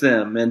embrace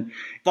them and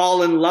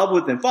fall in love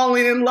with them.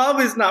 Falling in love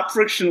is not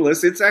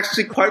frictionless. It's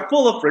actually quite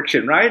full of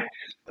friction, right?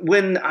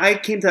 When I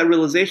came to that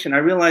realization, I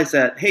realized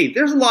that, hey,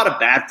 there's a lot of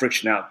bad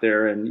friction out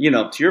there. And, you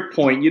know, to your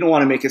point, you don't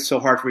want to make it so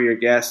hard for your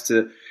guests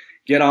to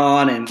get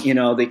on and, you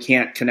know, they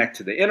can't connect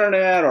to the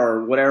internet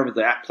or whatever,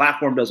 the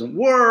platform doesn't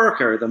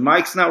work or the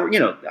mic's not, you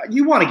know,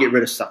 you want to get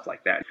rid of stuff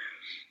like that.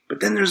 But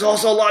then there's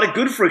also a lot of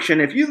good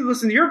friction. If you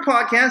listen to your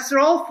podcasts, they're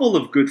all full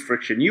of good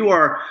friction. You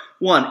are,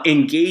 one,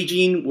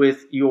 engaging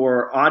with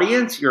your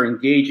audience. You're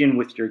engaging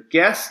with your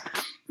guests.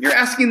 You're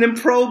asking them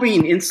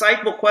probing,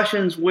 insightful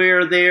questions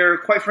where they're,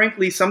 quite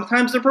frankly,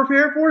 sometimes they're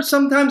prepared for,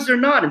 sometimes they're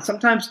not. And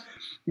sometimes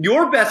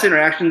your best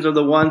interactions are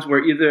the ones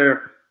where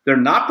either they're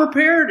not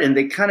prepared and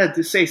they kind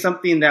of say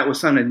something that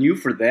was kind of new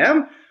for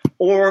them,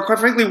 or quite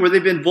frankly, where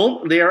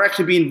they are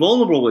actually being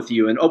vulnerable with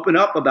you and open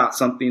up about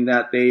something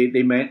that they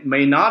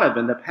may not have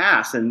in the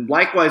past. And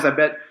likewise, I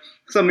bet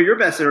some of your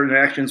best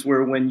interactions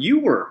were when you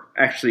were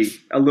actually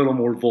a little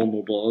more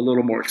vulnerable, a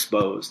little more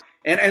exposed.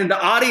 And the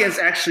audience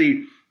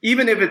actually,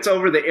 even if it's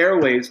over the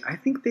airwaves, I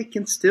think they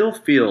can still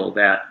feel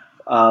that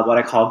what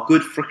I call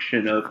good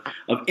friction of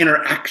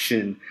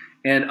interaction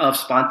and of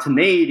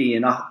spontaneity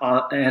and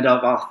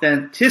of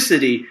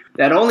authenticity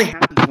that only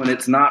happens when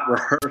it's not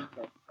rehearsed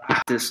or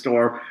practiced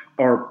or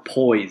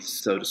poised,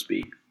 so to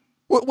speak.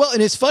 Well,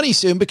 and it's funny,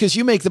 Soon, because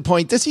you make the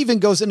point, this even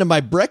goes into my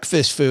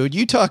breakfast food.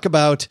 You talk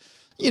about,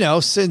 you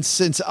know,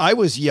 since I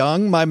was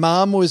young, my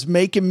mom was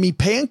making me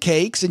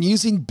pancakes and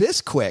using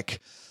Bisquick.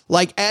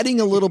 Like adding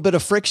a little bit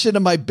of friction to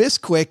my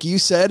Bisquick, you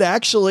said,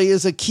 actually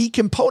is a key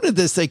component of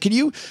this thing. Can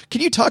you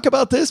talk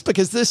about this?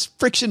 Because this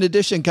friction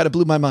addition kind of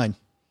blew my mind.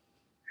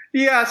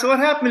 Yeah, so what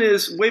happened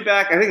is way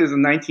back, I think it was the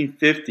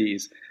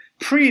 1950s,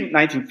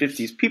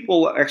 pre-1950s,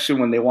 people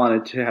actually, when they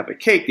wanted to have a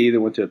cake, they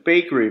either went to a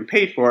bakery and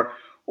paid for it,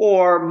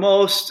 or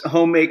most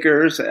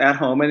homemakers at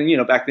home, and, you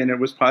know, back then it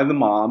was probably the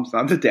moms,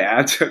 not the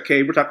dads,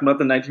 okay, we're talking about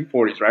the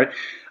 1940s, right,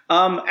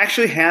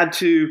 actually had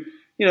to,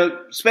 you know,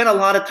 spend a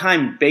lot of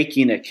time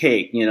baking a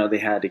cake. You know, they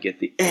had to get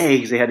the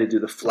eggs, they had to do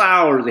the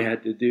flour, they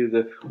had to do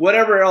the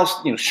whatever else,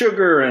 you know,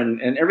 sugar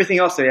and everything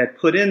else they had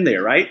put in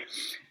there, right?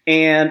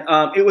 And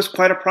it was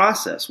quite a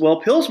process.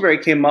 Well, Pillsbury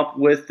came up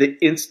with the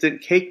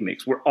instant cake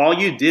mix, where all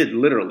you did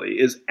literally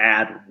is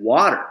add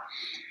water.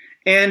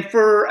 And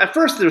at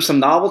first there was some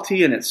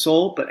novelty and it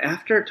sold, but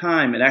after a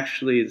time,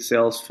 the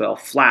sales fell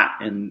flat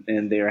and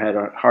they had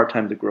a hard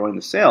time to growing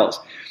the sales.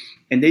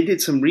 And they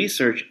did some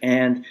research,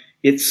 and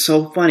it's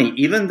so funny.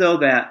 Even though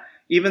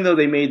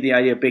they made the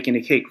idea of baking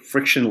a cake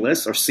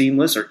frictionless or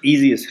seamless or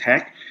easy as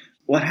heck,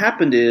 what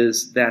happened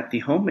is that the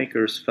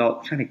homemakers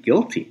felt kind of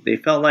guilty. They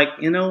felt like,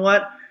 you know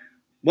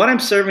what I'm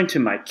serving to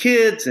my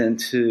kids and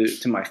to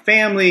my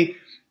family,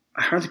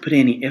 I hardly put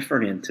any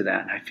effort into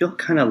that. And I feel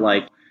kind of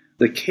like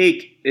the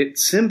cake, it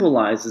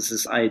symbolizes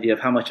this idea of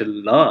how much I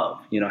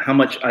love, how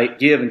much I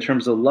give in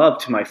terms of love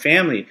to my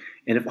family.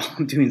 And if all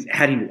I'm doing is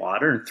adding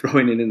water and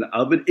throwing it in the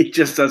oven, it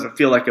just doesn't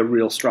feel like a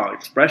real strong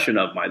expression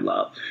of my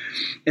love.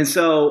 And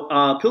so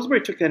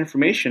Pillsbury took that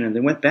information and they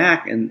went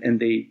back and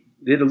they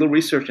did a little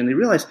research and they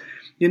realized,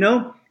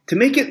 to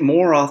make it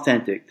more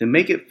authentic, to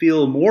make it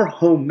feel more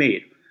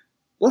homemade,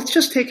 let's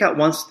just take out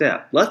one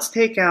step. Let's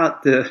take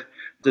out the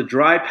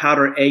dry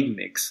powder egg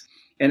mix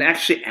and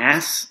actually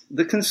ask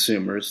the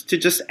consumers to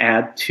just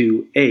add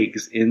 2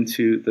 eggs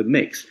into the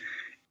mix.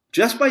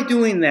 Just by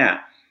doing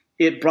that,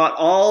 it brought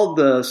all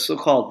the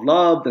so-called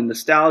love, the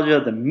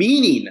nostalgia, the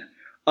meaning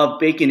of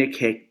baking a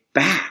cake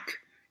back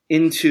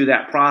into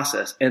that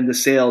process, and the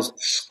sales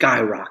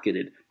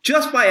skyrocketed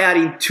just by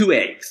adding 2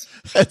 eggs.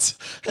 That's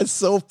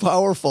so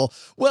powerful.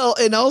 Well,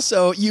 and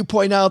also you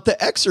point out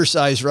the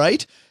exercise,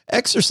 right?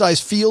 Exercise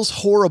feels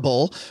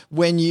horrible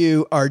when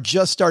you are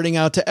just starting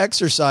out to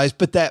exercise,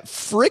 but that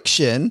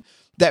friction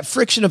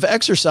of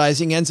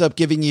exercising ends up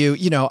giving you,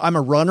 I'm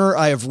a runner.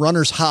 I have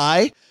runner's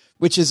high,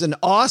 which is an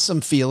awesome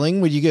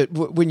feeling when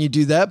you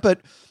do that. But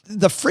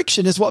the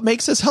friction is what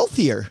makes us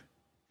healthier.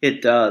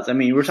 It does. I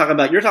mean, you're talking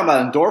about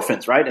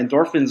endorphins, right?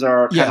 Endorphins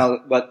are kind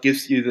of what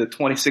gives you the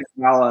 26th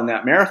mile on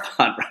that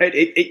marathon, right?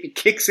 It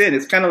kicks in.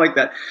 It's kind of like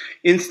that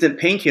instant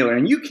painkiller.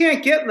 And you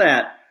can't get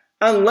that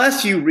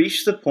unless you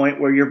reach the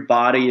point where your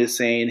body is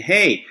saying,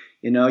 hey,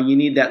 you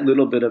need that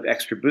little bit of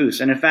extra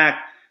boost. And in fact,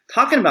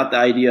 talking about the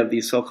idea of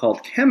these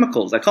so-called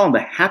chemicals, I call them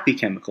the happy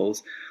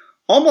chemicals,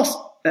 almost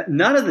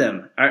none of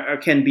them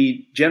can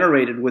be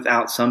generated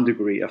without some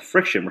degree of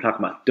friction. We're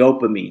talking about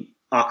dopamine,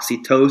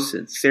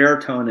 oxytocin,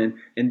 serotonin,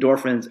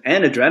 endorphins,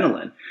 and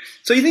adrenaline.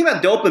 So you think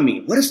about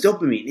dopamine. What is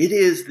dopamine? It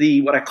is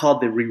what I call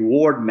the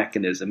reward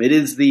mechanism. It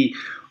is the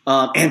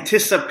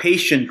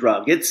anticipation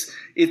drug.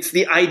 It's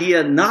the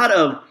idea not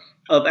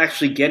of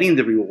actually getting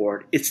the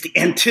reward. It's the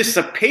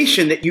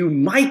anticipation that you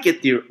might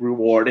get the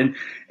reward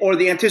or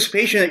the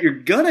anticipation that you're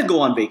going to go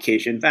on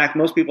vacation. In fact,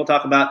 most people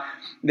talk about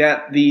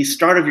that the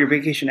start of your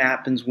vacation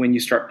happens when you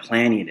start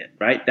planning it,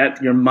 right?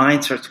 That your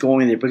mind starts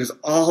going there because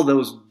all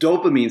those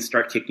dopamines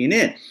start kicking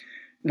in.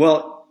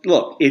 Well,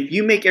 look, if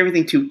you make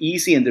everything too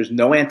easy and there's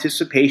no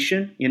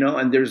anticipation,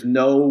 and there's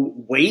no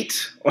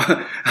wait,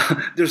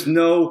 there's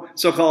no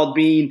so-called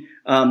being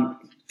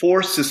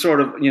forced to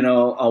sort of,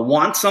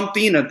 want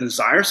something or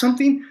desire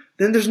something,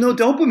 then there's no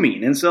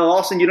dopamine. And so all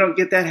of a sudden you don't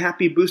get that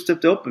happy boost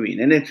of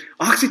dopamine. And then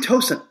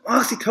oxytocin.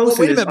 Well,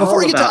 wait a minute. Before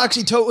we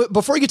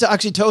get to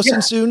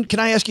oxytocin soon, can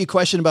I ask you a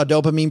question about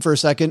dopamine for a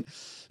second?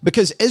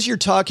 Because as you're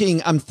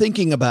talking, I'm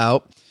thinking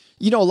about,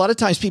 a lot of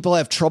times people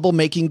have trouble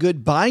making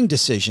good buying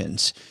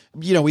decisions.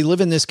 We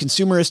live in this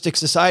consumeristic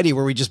society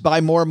where we just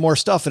buy more and more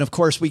stuff. And of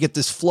course, we get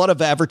this flood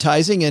of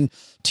advertising. And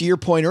to your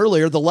point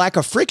earlier, the lack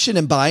of friction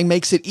in buying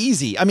makes it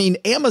easy. I mean,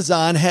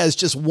 Amazon has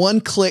just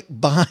one-click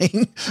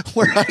buying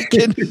where I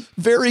can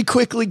very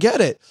quickly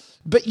get it.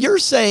 But you're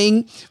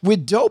saying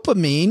with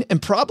dopamine,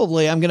 and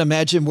probably I'm going to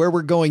imagine where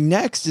we're going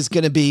next is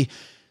going to be,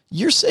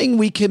 you're saying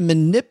we can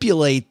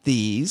manipulate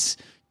these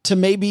to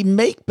maybe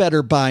make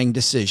better buying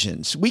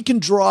decisions. We can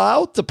draw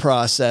out the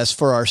process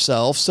for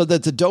ourselves so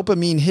that the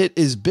dopamine hit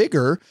is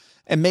bigger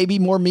and maybe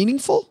more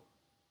meaningful.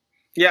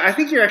 Yeah, I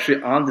think you're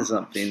actually onto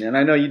something. And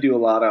I know you do a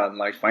lot on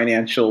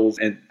financials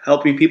and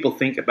helping people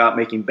think about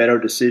making better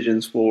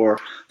decisions for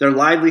their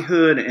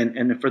livelihood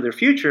and for their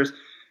futures.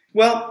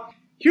 Well,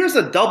 here's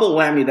a double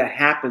whammy that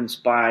happens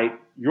by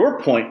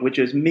your point, which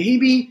is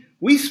maybe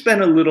we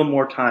spend a little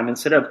more time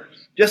instead of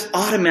just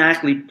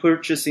automatically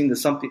purchasing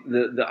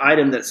the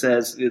item that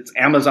says it's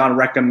Amazon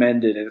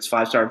recommended and it's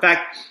 5-star. In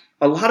fact,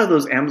 a lot of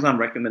those Amazon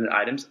recommended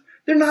items,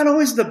 they're not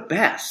always the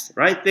best,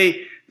 right?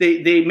 They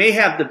may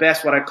have the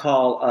best, what I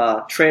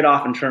call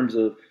trade-off in terms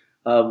of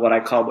what I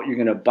call what you're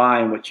going to buy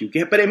and what you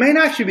get, but it may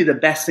not actually be the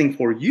best thing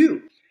for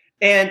you.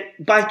 And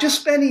by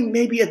just spending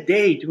maybe a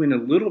day doing a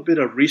little bit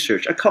of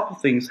research, a couple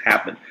things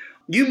happen.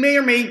 You may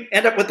or may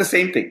end up with the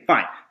same thing,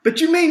 fine.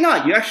 But you may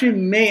not. You actually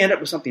may end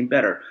up with something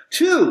better.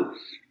 2,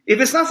 if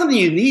it's not something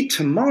you need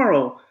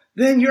tomorrow,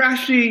 then you're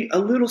actually a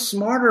little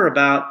smarter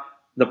about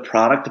the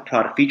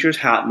product features,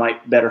 how it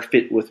might better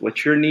fit with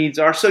what your needs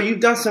are. So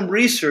you've done some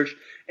research,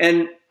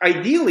 and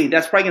ideally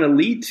that's probably going to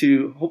lead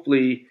to,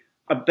 hopefully,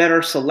 a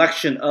better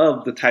selection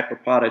of the type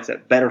of products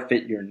that better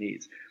fit your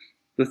needs.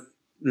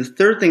 The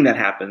third thing that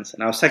happens,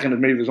 and I was second,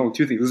 maybe there's only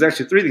 2 things, there's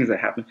actually 3 things that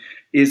happen,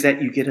 is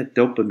that you get a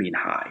dopamine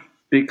high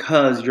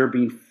because you're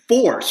being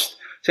forced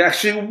to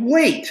actually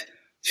wait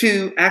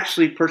to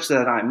actually purchase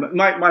that item.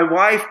 My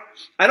wife,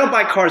 I don't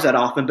buy cars that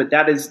often, but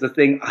that is the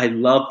thing I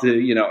love to,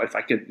 if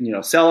I could,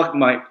 sell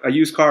a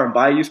used car and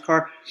buy a used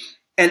car.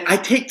 And I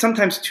take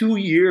sometimes 2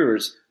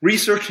 years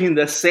researching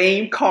the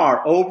same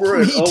car over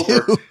and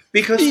over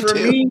because for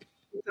me,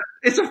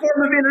 it's a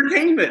form of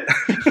entertainment.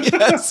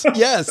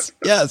 Yes.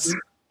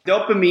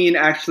 Dopamine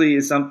actually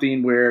is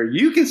something where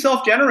you can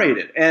self-generate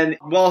it. And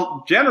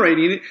while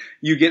generating it,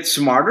 you get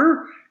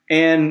smarter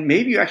and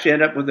maybe you actually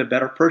end up with a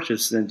better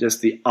purchase than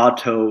just the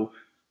auto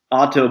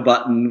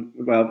button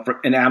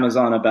in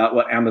Amazon about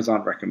what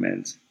Amazon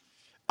recommends.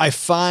 I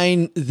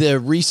find the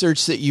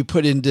research that you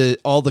put into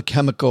all the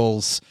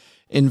chemicals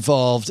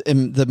involved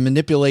in the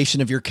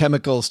manipulation of your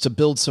chemicals to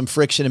build some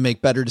friction and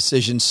make better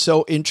decisions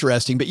so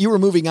interesting. But you were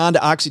moving on to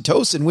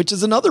oxytocin, which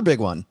is another big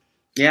one.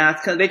 Yeah,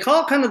 they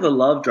call it kind of the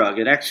love drug.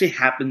 It actually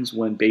happens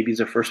when babies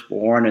are first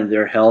born and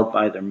they're held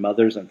by their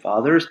mothers and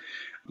fathers.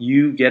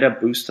 You get a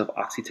boost of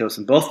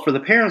oxytocin, both for the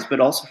parents,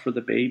 but also for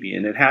the baby.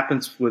 And it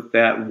happens with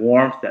that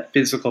warmth, that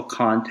physical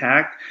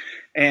contact.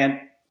 And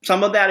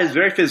some of that is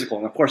very physical.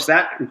 And of course,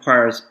 that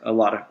requires a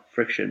lot of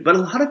friction. But a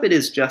lot of it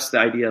is just the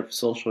idea of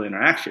social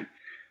interaction.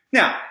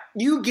 Now,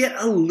 you get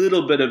a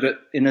little bit of it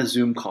in a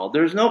Zoom call.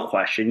 There's no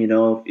question,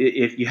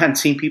 if you hadn't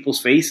seen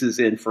people's faces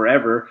in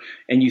forever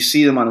and you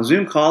see them on a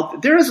Zoom call,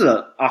 there is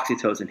an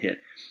oxytocin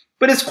hit.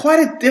 But it's quite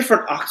a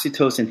different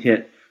oxytocin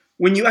hit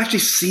when you actually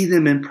see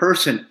them in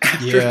person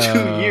after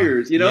 2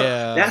 years.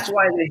 That's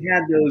why they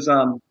had those,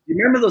 you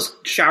remember those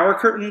shower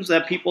curtains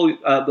that people,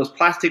 those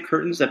plastic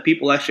curtains that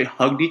people actually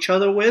hugged each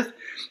other with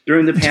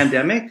during the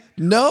pandemic?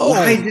 No.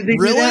 Why did they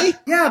really? do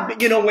that? Yeah,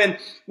 but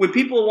when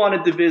people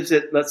wanted to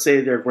visit, let's say,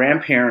 their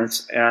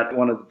grandparents at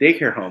one of the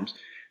daycare homes,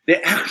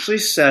 they actually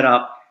set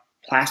up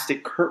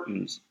plastic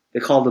curtains. They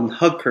called them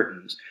hug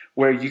curtains,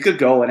 where you could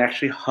go and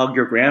actually hug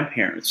your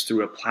grandparents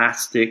through a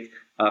plastic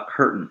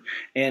curtain.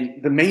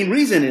 And the main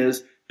reason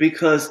is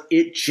because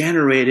it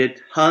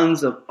generated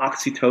tons of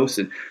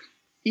oxytocin,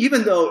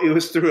 even though it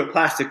was through a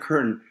plastic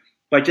curtain,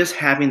 by just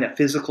having that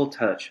physical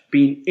touch,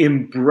 being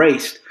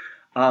embraced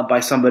by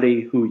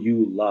somebody who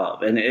you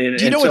love. And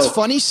do you know what's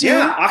funny, Soon?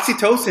 Yeah,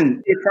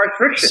 oxytocin is part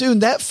friction. Soon,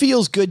 that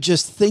feels good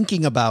just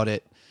thinking about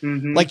it.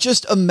 Mm-hmm. Like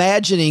just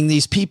imagining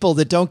these people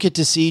that don't get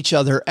to see each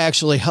other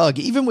actually hug,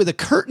 even with a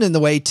curtain in the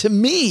way. To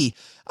me,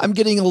 I'm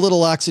getting a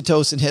little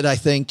oxytocin hit, I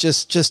think,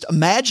 just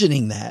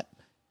imagining that.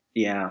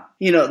 Yeah.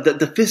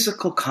 The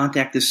physical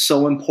contact is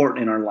so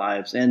important in our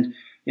lives. And,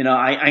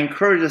 I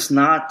encourage us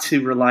not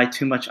to rely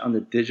too much on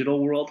the digital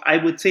world. I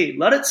would say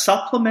let it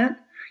supplement,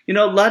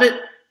 let it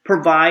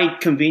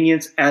provide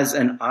convenience as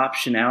an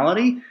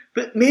optionality.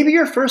 But maybe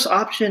your first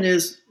option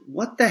is,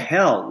 what the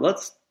hell?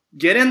 Let's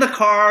get in the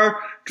car,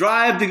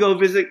 drive to go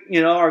visit,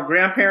 our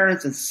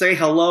grandparents and say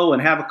hello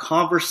and have a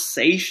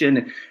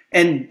conversation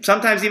and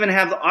sometimes even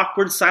have the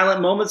awkward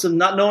silent moments of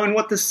not knowing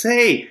what to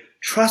say.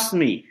 Trust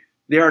me,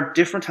 there are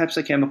different types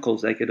of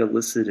chemicals that get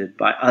elicited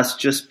by us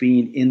just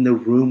being in the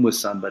room with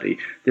somebody.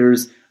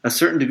 There's a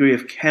certain degree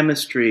of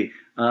chemistry,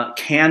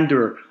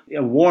 candor,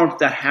 warmth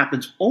that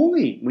happens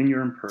only when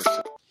you're in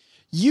person.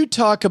 You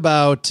talk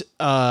about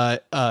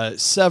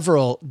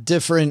several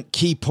different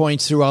key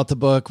points throughout the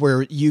book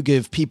where you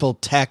give people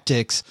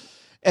tactics.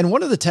 And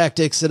one of the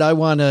tactics that I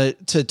want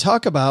to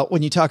talk about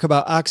when you talk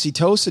about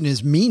oxytocin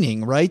is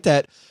meaning, right?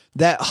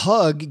 That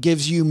hug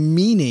gives you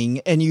meaning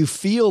and you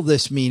feel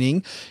this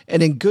meaning.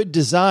 And in good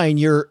design,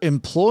 you're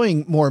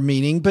employing more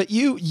meaning. But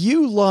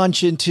you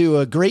launch into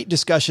a great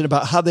discussion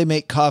about how they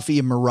make coffee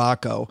in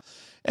Morocco.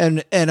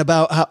 And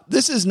about how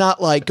this is not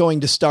like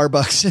going to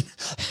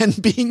Starbucks and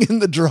being in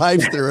the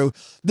drive-thru.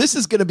 This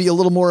is going to be a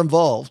little more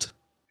involved.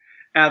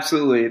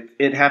 Absolutely.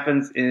 It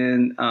happens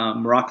in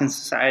Moroccan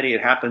society. It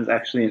happens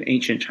actually in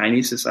ancient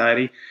Chinese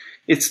society.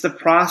 It's the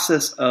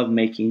process of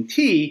making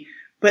tea.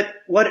 But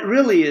what it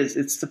really is,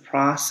 it's the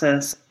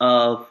process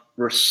of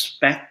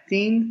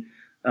respecting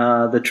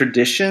the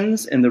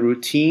traditions and the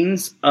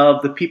routines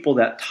of the people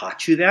that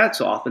taught you that.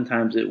 So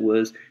oftentimes it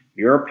was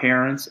your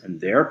parents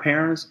and their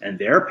parents and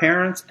their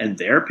parents and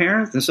their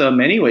parents. And so in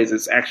many ways,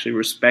 it's actually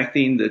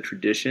respecting the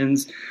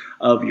traditions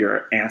of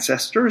your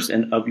ancestors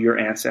and of your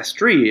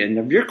ancestry and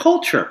of your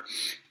culture.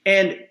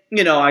 And,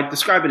 I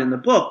describe it in the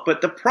book,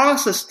 but the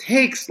process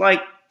takes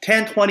like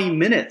 10, 20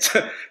 minutes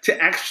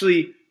to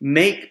actually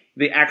make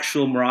the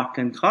actual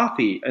Moroccan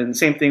coffee. And the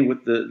same thing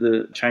with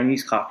the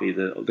Chinese coffee,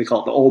 they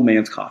call it the old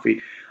man's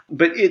coffee.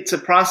 But it's a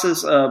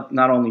process of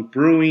not only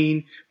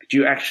brewing,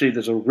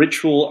 there's a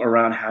ritual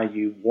around how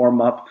you warm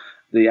up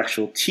the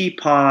actual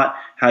teapot,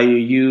 how you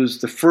use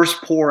the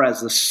first pour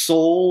as the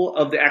soul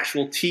of the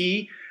actual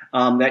tea,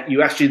 that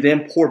you actually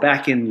then pour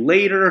back in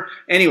later.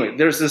 Anyway,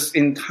 there's this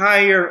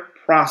entire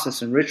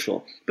process and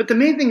ritual. But the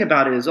main thing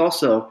about it is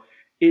also,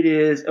 it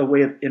is a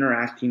way of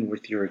interacting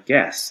with your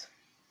guests.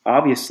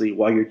 Obviously,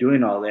 while you're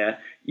doing all that,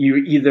 you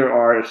either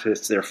are, if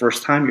it's their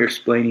first time, you're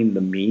explaining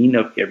the meaning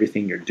of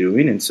everything you're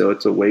doing. And so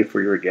it's a way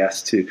for your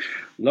guests to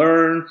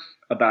learn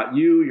about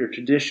you, your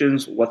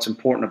traditions, what's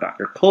important about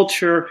your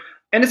culture.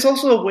 And it's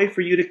also a way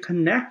for you to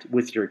connect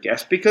with your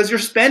guests because you're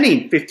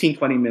spending 15,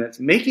 20 minutes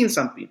making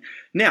something.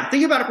 Now,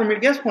 think about it from your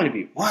guest point of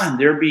view. One,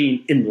 they're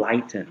being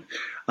enlightened.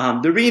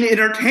 They're being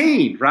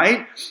entertained,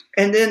 right?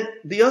 And then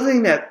the other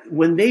thing that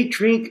when they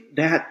drink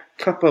that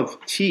cup of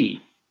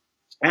tea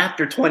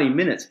after 20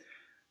 minutes,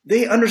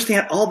 they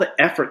understand all the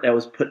effort that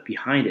was put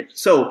behind it.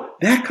 So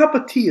that cup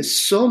of tea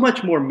is so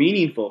much more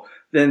meaningful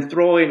than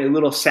throwing a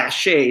little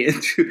sachet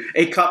into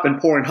a cup and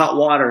pouring hot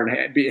water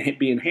and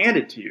being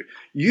handed to you.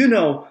 You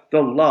know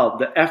the love,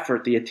 the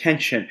effort, the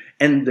attention,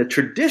 and the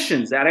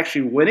traditions that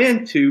actually went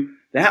into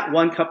that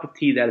one cup of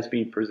tea that is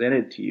being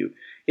presented to you.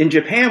 In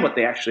Japan, what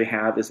they actually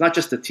have is not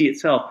just the tea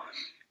itself,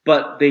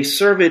 but they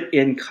serve it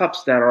in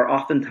cups that are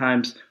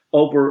oftentimes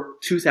over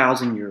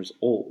 2,000 years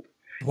old.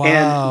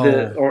 Wow.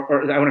 And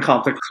or I want to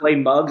call them the clay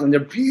mugs, and they're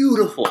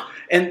beautiful.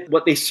 And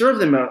what they serve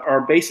them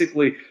are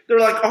basically, they're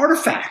like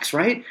artifacts,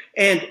 right?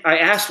 And I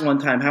asked one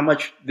time how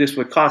much this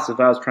would cost if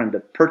I was trying to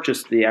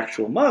purchase the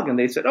actual mug, and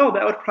they said, oh,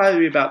 that would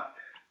probably be about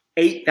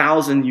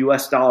 $8,000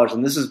 US.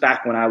 And this is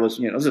back when I was,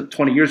 this is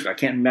 20 years ago. I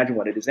can't imagine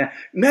what it is now.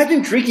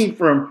 Imagine drinking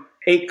from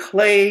a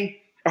clay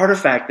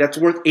artifact that's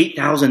worth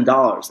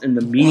 $8,000 and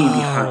the meaning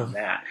behind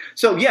that.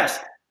 So yes,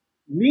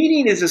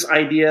 meaning is this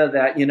idea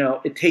that,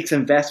 it takes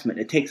investment,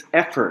 it takes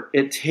effort,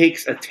 it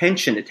takes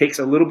attention, it takes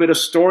a little bit of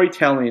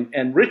storytelling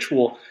and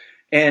ritual.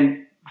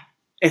 And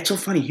it's so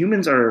funny.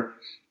 Humans are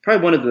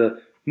probably one of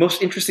the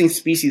most interesting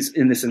species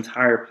in this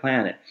entire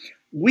planet.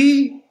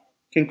 We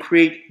can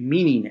create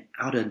meaning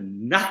out of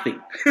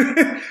nothing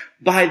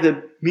by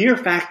the mere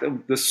fact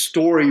of the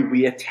story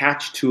we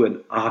attach to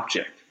an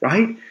object,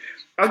 right?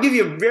 I'll give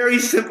you a very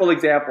simple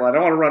example. I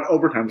don't want to run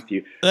overtime with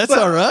you. That's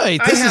all right.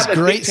 This is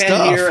great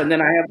stuff. Here, and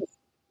then I have.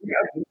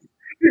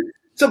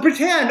 So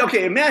pretend,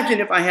 imagine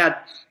if I had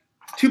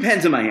two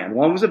pens in my hand.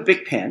 One was a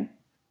Bic pen,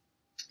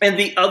 and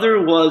the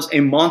other was a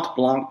Mont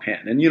Blanc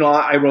pen. And,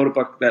 I wrote a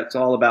book that's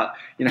all about,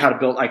 how to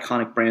build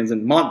iconic brands,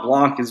 and Mont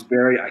Blanc is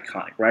very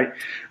iconic, right?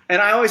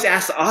 And I always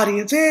ask the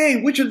audience,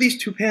 hey, which of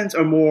these two pens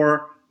are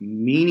more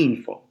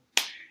meaningful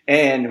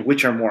and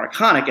which are more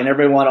iconic? And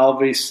everyone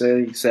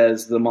obviously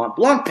says the Mont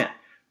Blanc pen.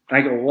 And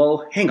I go,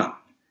 well, hang on.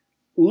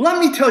 Let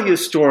me tell you a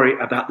story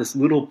about this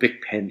little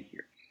Bic pen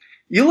here.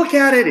 You look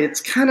at it, it's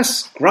kind of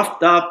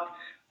scruffed up,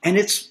 and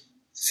it's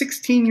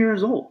 16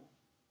 years old.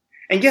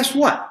 And guess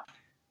what?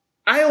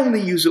 I only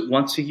use it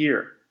once a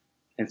year,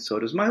 and so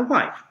does my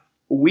wife.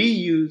 We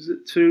use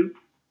it to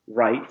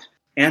write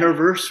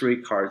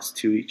anniversary cards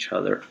to each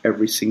other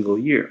every single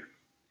year.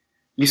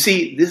 You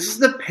see, this is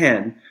the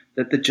pen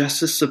that the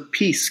Justice of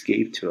Peace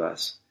gave to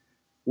us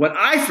when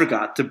I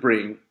forgot to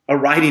bring a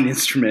writing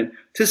instrument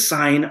to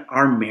sign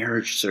our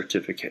marriage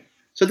certificate.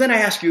 So then I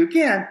ask you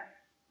again,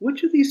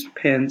 which of these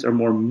pens are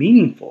more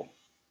meaningful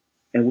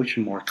and which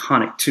are more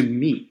iconic to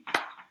me?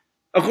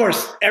 Of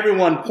course,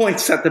 everyone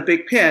points at the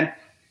Bic pen,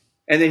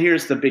 and then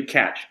here's the big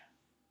catch.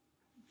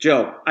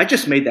 Joe, I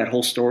just made that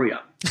whole story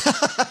up.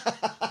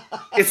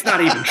 It's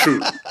not even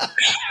true.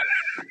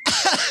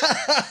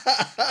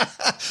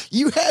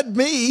 You had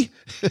me.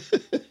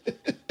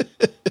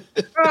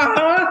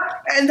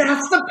 And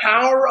that's the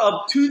power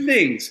of two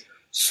things.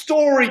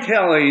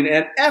 Storytelling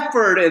and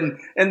effort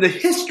and the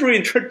history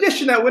and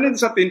tradition that went into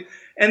something,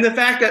 and the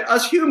fact that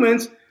us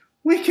humans,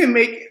 we can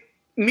make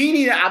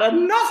meaning out of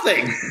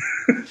nothing.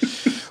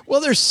 Well,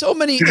 there's so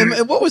many.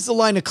 And what was the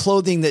line of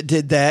clothing that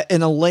did that?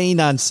 And Elaine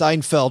on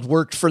Seinfeld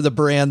worked for the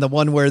brand, the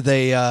one where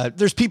they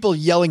there's people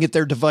yelling at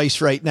their device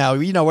right now,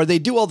 where they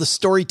do all the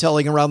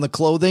storytelling around the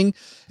clothing,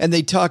 and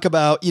they talk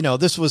about,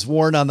 this was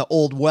worn on the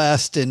Old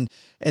West, and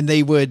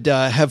they would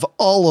have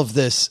all of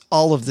this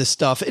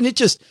stuff. And it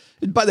just,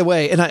 by the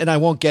way, and I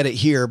won't get it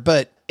here,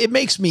 but it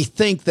makes me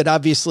think that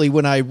obviously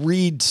when I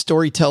read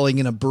storytelling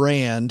in a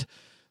brand,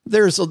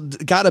 there's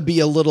got to be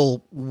a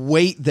little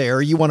weight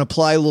there. You want to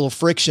apply a little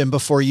friction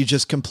before you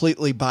just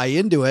completely buy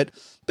into it.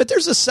 But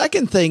there's a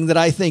second thing that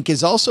I think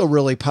is also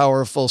really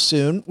powerful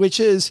soon,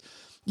 which is,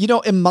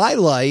 in my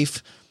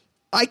life,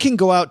 I can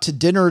go out to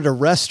dinner at a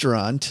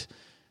restaurant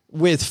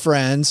with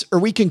friends, or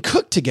we can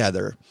cook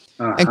together.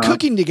 And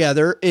cooking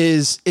together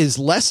is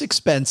less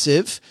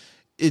expensive.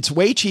 It's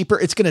way cheaper.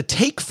 It's going to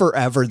take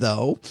forever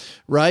though,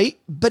 right?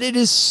 But it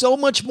is so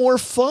much more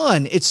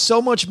fun. It's so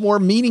much more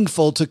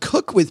meaningful to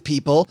cook with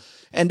people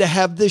and to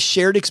have this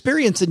shared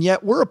experience. And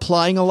yet we're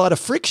applying a lot of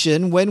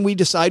friction when we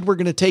decide we're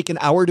going to take an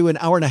hour to an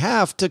hour and a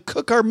half to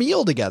cook our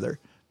meal together.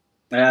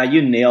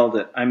 You nailed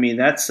it. I mean,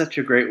 that's such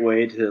a great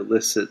way to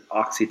elicit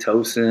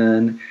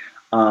oxytocin.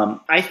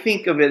 I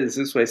think of it as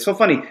this way. It's so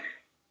funny.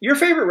 Your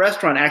favorite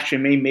restaurant actually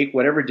may make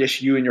whatever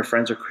dish you and your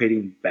friends are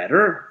creating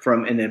better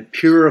from an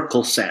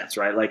empirical sense,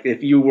 right? Like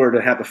if you were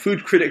to have a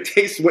food critic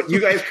taste what you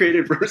guys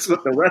created versus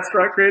what the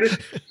restaurant created,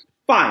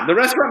 fine. The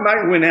restaurant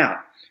might win out.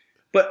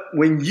 But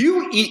when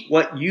you eat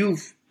what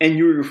you've and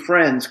your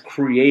friends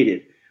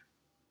created,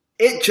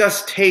 it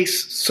just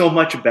tastes so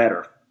much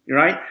better,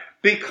 right?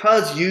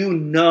 because you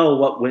know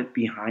what went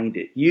behind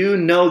it. You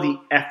know the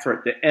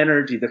effort, the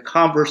energy, the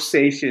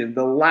conversation,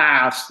 the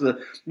laughs, the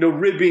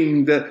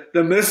ribbing, the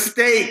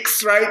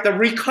mistakes, right? The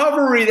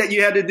recovery that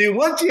you had to do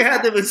once you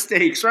had the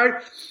mistakes, right?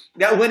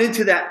 That went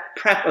into that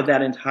prep of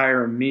that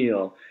entire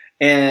meal.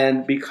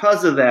 And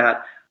because of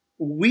that,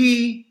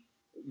 we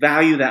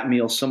value that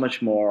meal so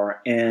much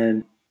more.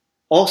 And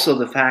also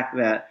the fact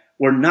that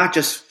we're not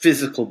just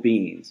physical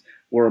beings.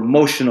 We're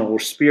emotional, we're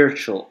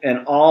spiritual,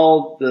 and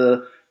all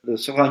the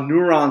so-called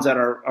neurons that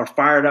are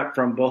fired up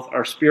from both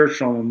our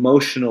spiritual and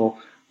emotional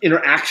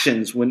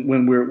interactions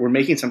when we're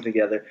making something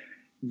together,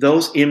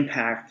 those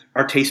impact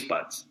our taste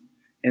buds.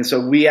 And so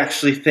we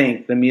actually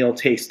think the meal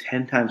tastes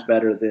 10 times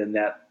better than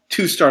that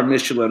 2-star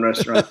Michelin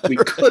restaurant we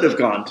could have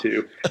gone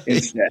to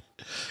instead.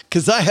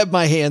 Because I have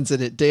my hands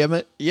in it, damn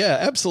it. Yeah,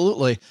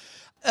 absolutely.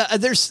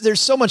 There's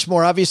so much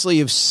more. Obviously,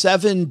 you have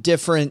 7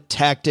 different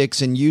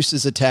tactics and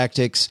uses of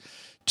tactics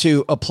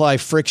to apply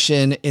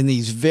friction in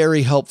these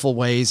very helpful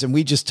ways. And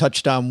we just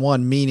touched on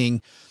one,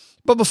 meaning.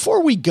 But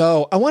before we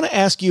go, I want to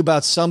ask you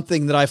about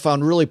something that I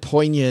found really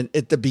poignant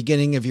at the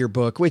beginning of your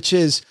book, which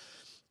is,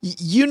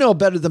 you know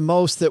better than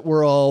most that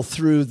we're all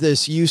through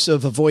this use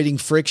of avoiding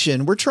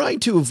friction. We're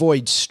trying to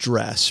avoid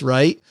stress,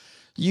 right?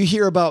 You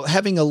hear about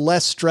having a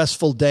less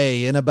stressful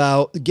day and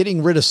about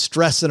getting rid of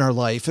stress in our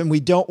life, and we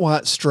don't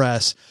want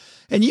stress.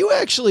 And you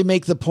actually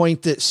make the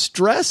point that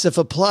stress, if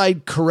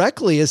applied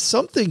correctly, is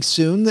something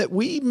soon that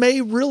we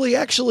may really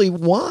actually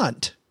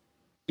want.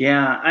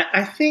 Yeah,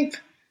 I think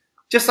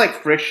just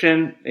like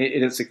friction,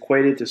 it is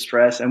equated to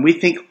stress, and we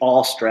think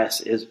all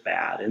stress is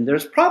bad. And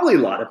there's probably a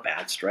lot of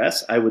bad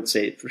stress, I would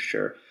say for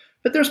sure.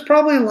 But there's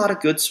probably a lot of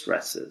good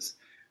stresses.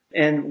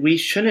 And we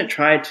shouldn't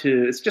try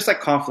to, it's just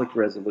like conflict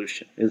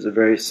resolution is a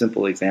very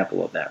simple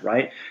example of that,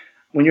 right?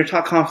 When you're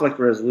talking conflict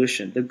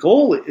resolution, the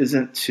goal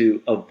isn't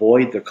to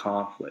avoid the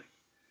conflict.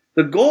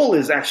 The goal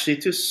is actually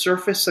to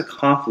surface a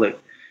conflict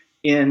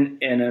in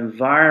an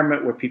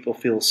environment where people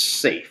feel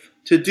safe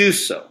to do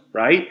so,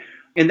 right?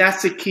 And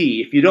that's the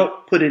key. If you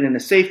don't put it in a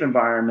safe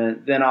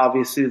environment, then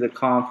obviously the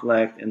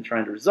conflict and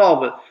trying to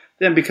resolve it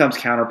then becomes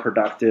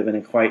counterproductive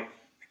and quite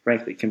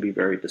frankly can be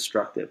very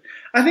destructive.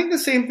 I think the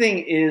same thing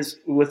is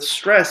with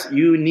stress.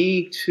 You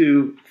need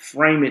to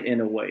frame it in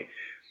a way.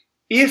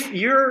 If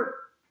you're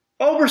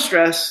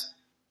overstressed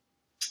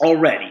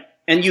already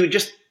and you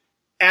just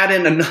add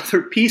in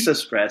another piece of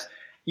stress,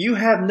 you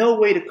have no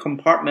way to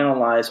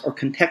compartmentalize or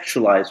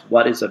contextualize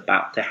what is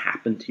about to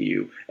happen to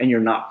you, and you're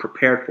not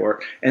prepared for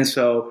it. And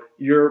so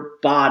your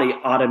body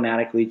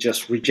automatically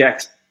just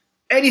rejects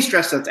any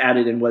stress that's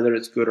added in, whether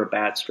it's good or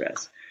bad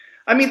stress.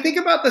 I mean, think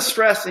about the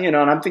stress, and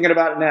I'm thinking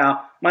about it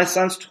now. My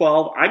son's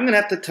 12. I'm going to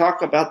have to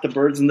talk about the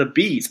birds and the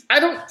bees. I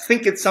don't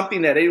think it's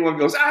something that anyone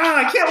goes,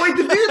 I can't wait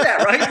to do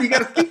that, right? You got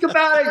to think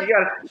about it.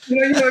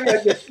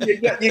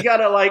 You got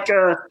to like,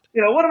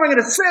 what am I going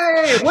to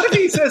say? What if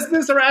he says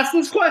this or asks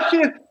this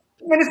question?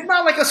 And it's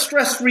not like a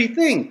stress-free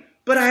thing.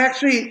 But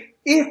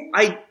if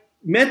I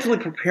mentally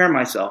prepare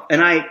myself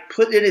and I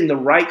put it in the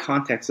right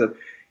context of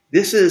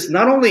this is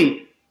not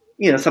only,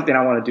 something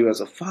I want to do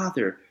as a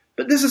father,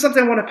 but this is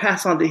something I want to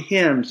pass on to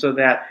him so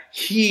that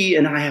he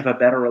and I have a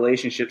better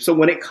relationship. So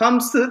when it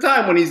comes to the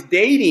time when he's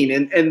dating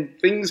and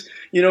things,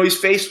 he's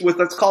faced with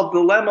what's called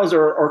dilemmas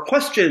or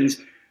questions,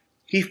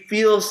 he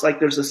feels like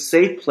there's a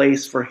safe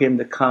place for him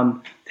to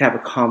come to have a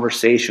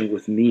conversation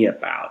with me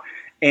about.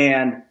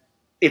 And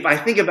if I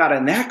think about it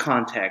in that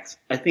context,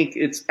 I think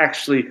it's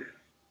actually,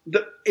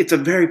 it's a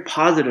very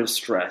positive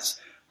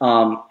stress.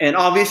 And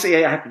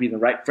obviously I have to be in the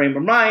right frame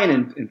of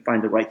mind and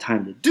find the right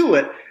time to do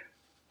it.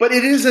 But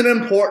it is an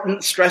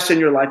important stress in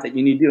your life that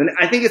you need to do. And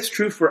I think it's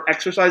true for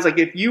exercise. Like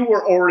if you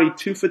were already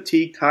too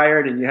fatigued,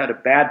 tired, and you had a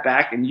bad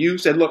back, and you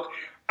said, look,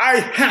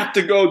 I have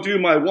to go do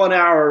my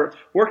 1-hour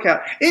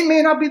workout, it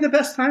may not be the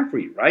best time for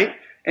you, right?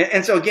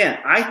 And so again,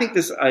 I think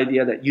this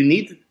idea that you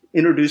need to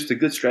introduce the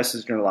good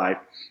stresses in your life,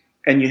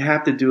 and you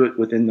have to do it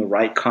within the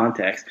right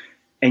context,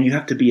 and you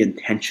have to be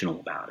intentional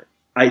about it.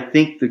 I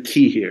think the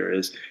key here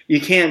is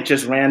you can't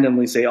just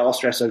randomly say all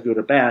stress is good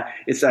or bad.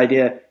 It's the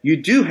idea you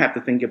do have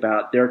to think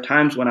about there are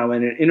times when I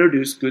want to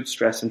introduce good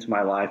stress into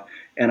my life,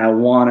 and I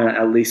want to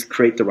at least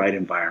create the right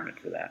environment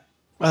for that.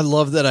 I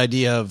love that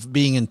idea of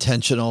being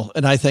intentional,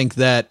 and I think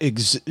that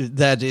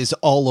that is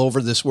all over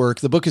this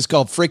work. The book is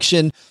called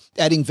Friction,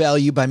 Adding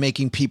Value by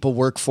Making People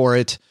Work for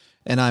It,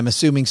 and I'm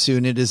assuming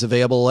soon it is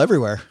available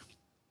everywhere.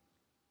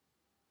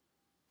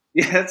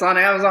 Yeah, it's on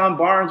Amazon,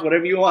 Barnes,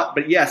 whatever you want,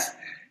 but yes,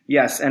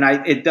 and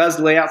it does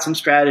lay out some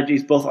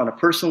strategies both on a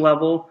personal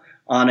level,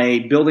 on a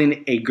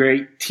building a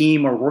great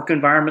team or work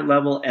environment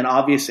level, and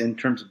obviously in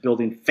terms of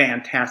building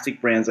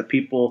fantastic brands that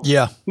people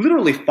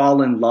literally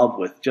fall in love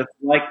with. Just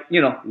like,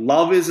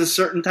 love is a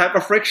certain type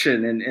of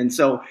friction. And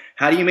so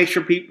how do you make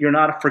sure you're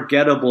not a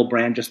forgettable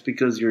brand just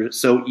because you're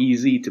so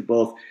easy to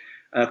both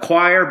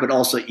acquire but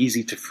also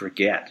easy to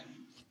forget?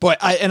 Boy,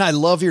 I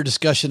love your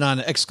discussion on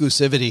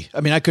exclusivity.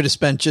 I mean, I could have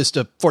spent just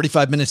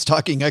 45 minutes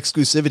talking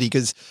exclusivity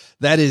because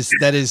that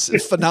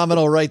is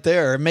phenomenal right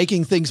there,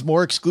 making things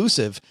more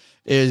exclusive.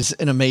 is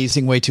an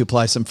amazing way to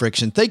apply some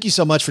friction. Thank you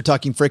so much for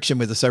talking friction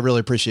with us. I really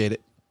appreciate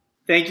it.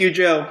 Thank you,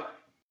 Joe.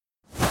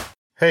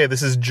 Hey,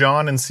 this is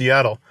John in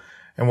Seattle.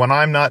 And when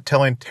I'm not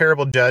telling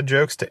terrible dad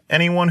jokes to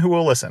anyone who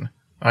will listen,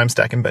 I'm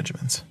stacking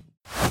Benjamins.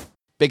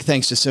 Big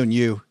thanks to Sun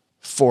Yu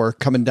for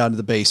coming down to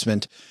the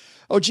basement.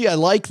 Oh, gee, I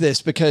like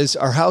this because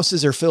our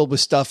houses are filled with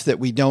stuff that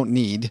we don't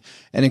need.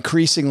 And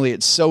increasingly,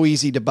 it's so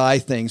easy to buy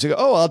things. You go,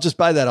 oh, I'll just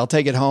buy that. I'll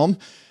take it home.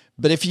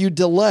 But if you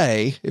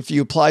delay, if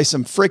you apply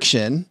some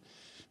friction,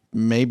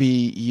 maybe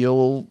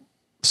you'll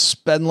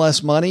spend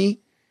less money,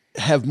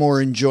 have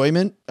more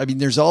enjoyment. I mean,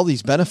 there's all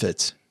these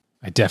benefits.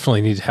 I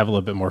definitely need to have a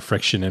little bit more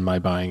friction in my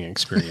buying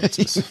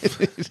experiences.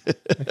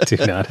 I do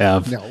not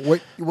have. No,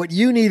 what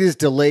you need is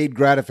delayed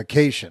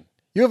gratification.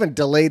 You haven't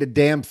delayed a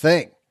damn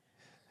thing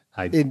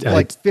in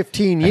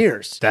 15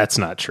 years. That's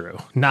not true.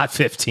 Not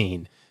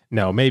 15.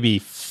 No, maybe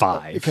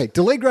 5. Okay,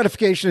 delayed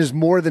gratification is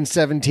more than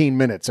 17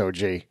 minutes,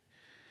 OG.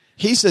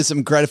 He says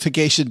some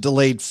gratification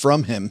delayed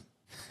from him.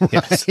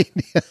 Yes.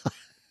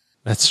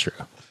 That's true.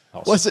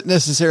 Also. Wasn't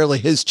necessarily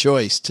his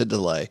choice to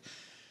delay.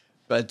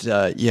 But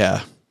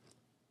yeah,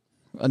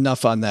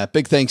 enough on that.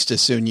 Big thanks to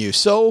Sun Yu.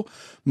 So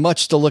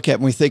much to look at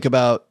when we think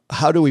about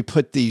how do we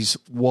put these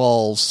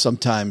walls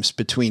sometimes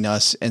between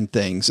us and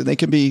things. And they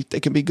can be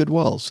good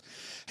walls.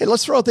 Hey,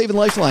 let's throw out the Haven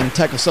Lifeline and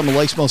tackle some of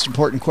life's most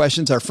important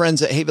questions. Our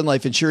friends at Haven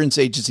Life Insurance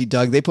Agency,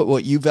 Doug, they put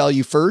what you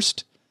value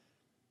first.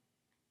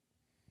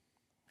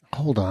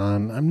 Hold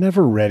on. I'm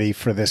never ready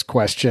for this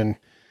question.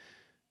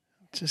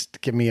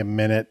 Just give me a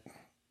minute.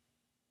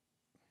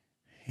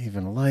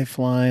 Haven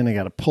Lifeline. I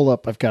got to pull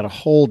up. I've got a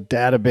whole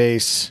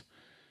database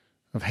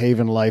of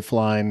Haven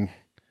Lifeline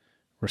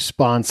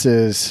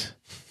responses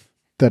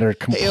that are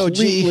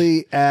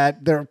completely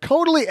they're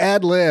totally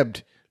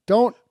ad-libbed.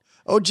 Don't.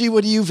 OG,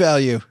 what do you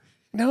value?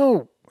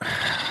 No.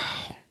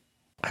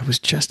 I was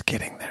just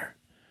getting there.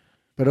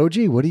 But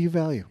OG, what do you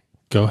value?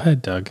 Go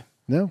ahead, Doug.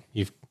 No.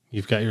 You've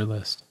got your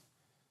list.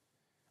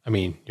 I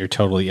mean, your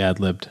totally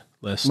ad-libbed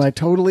list. My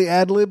totally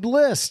ad-libbed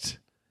list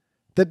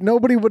that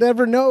nobody would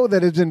ever know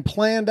that has been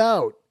planned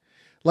out.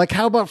 Like,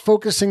 how about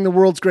focusing the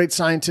world's great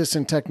scientists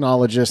and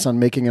technologists on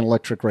making an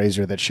electric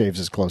razor that shaves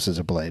as close as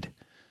a blade?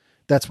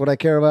 That's what I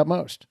care about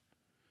most.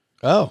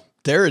 Oh,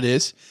 there it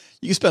is.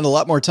 You can spend a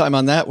lot more time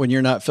on that when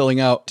you're not filling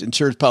out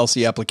insurance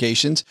policy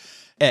applications.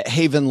 At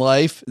Haven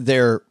Life,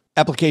 their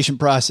application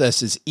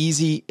process is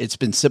easy. It's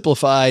been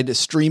simplified,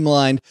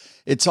 streamlined.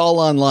 It's all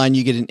online.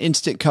 You get an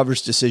instant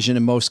coverage decision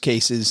in most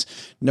cases.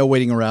 No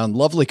waiting around.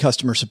 Lovely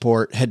customer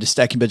support. Head to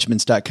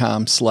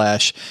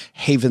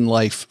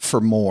stackingbenjamins.com/HavenLife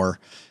for more.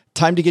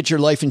 Time to get your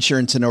life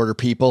insurance in order,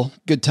 people.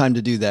 Good time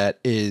to do that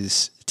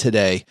is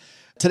today.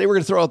 Today, we're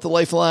going to throw out the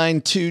lifeline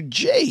to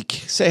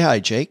Jake. Say hi,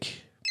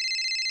 Jake.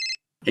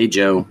 Hey,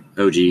 Joe,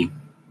 OG,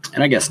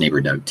 and I guess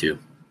neighbor Doug, too.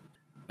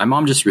 My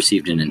mom just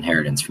received an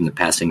inheritance from the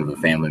passing of a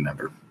family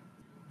member.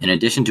 In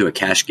addition to a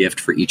cash gift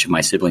for each of my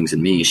siblings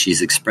and me,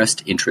 she's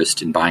expressed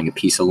interest in buying a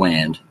piece of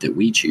land that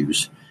we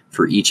choose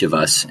for each of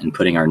us and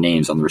putting our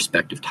names on the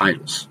respective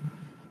titles.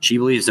 She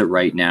believes that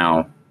right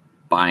now,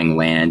 buying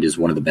land is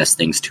one of the best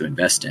things to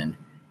invest in,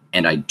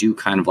 and I do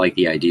kind of like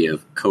the idea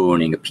of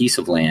co-owning a piece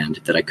of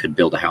land that I could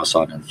build a house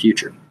on in the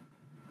future.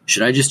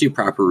 Should I just do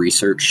proper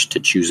research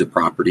to choose a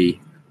property,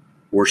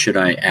 or should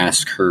I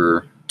ask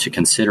her to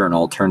consider an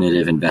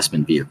alternative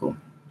investment vehicle?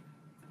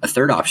 A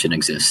third option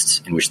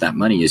exists in which that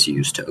money is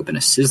used to open a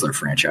Sizzler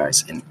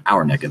franchise in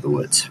our neck of the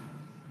woods.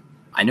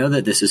 I know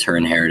that this is her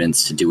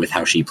inheritance to do with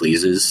how she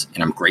pleases,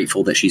 and I'm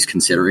grateful that she's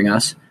considering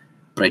us,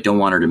 but I don't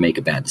want her to make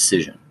a bad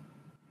decision.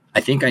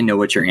 I think I know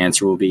what your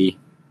answer will be,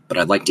 but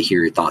I'd like to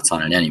hear your thoughts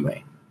on it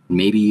anyway.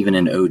 Maybe even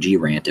an OG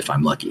rant if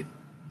I'm lucky.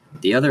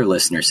 The other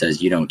listener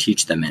says you don't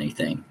teach them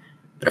anything,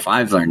 but if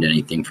I've learned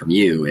anything from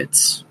you,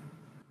 it's...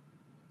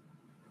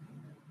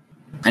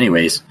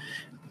 Anyways,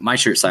 my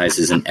shirt size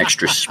is an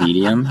extra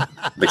medium,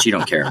 but you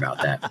don't care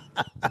about that.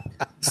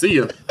 See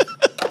ya.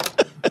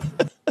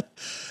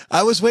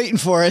 I was waiting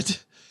for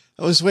it.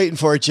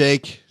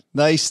 Jake.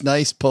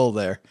 Nice pull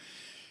there.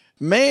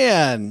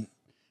 Man,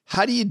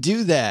 how do you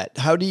do that?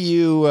 How do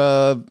you,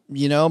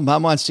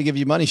 mom wants to give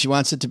you money. She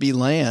wants it to be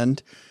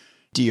land.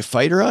 Do you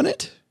fight her on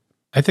it?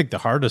 I think the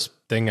hardest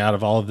thing out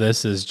of all of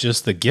this is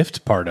just the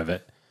gift part of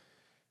it.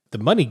 The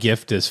money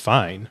gift is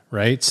fine,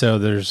 right? So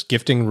there's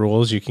gifting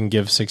rules. You can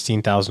give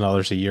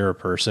 $16,000 a year a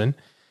person.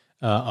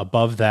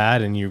 Above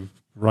that, and you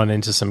run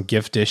into some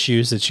gift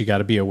issues that you got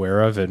to be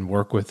aware of and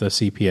work with a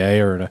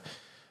CPA or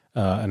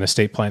an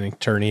estate planning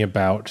attorney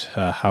about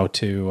how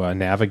to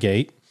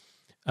navigate.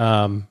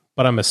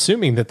 But I'm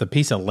assuming that the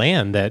piece of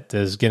land that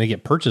is going to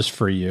get purchased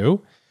for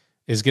you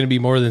is going to be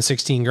more than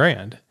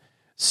 $16,000.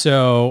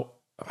 So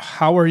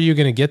how are you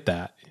going to get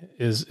that?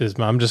 Is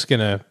mom just going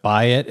to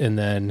buy it and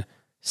then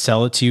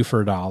sell it to you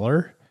for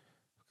 $1,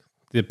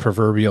 the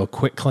proverbial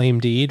quit claim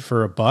deed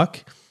for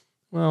 $1?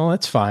 Well,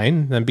 that's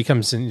fine. Then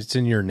it's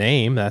in your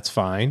name. That's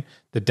fine.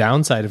 The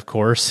downside, of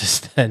course,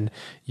 is then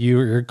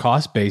your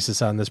cost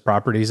basis on this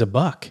property is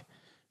 $1.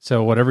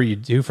 So whatever you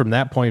do from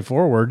that point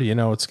forward,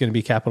 it's going to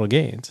be capital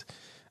gains.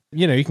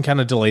 you can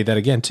kind of delay that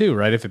again too,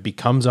 right? If it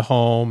becomes a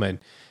home and,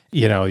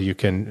 you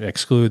can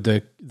exclude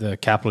the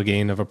capital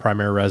gain of a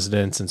primary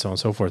residence and so on and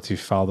so forth if you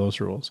follow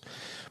those rules.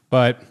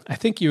 But I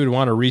think you would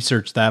want to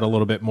research that a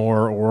little bit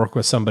more or work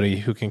with somebody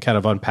who can kind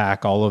of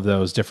unpack all of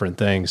those different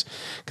things.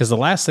 Because the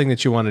last thing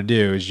that you want to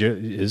do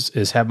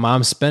is have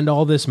mom spend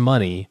all this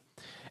money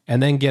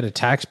and then get a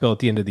tax bill at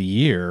the end of the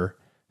year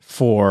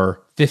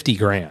for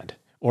 $50,000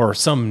 or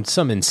some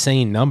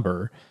insane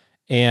number.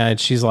 And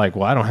she's like,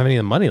 well, I don't have any of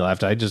the money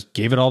left. I just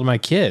gave it all to my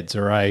kids,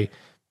 or I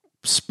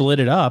split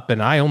it up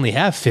and I only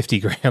have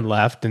 $50,000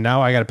 left. And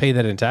now I got to pay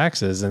that in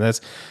taxes. And that's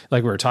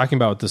like we were talking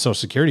about with the Social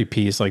Security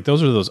piece. Like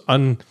those are those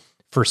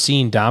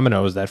unforeseen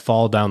dominoes that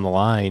fall down the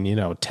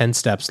line, 10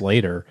 steps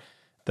later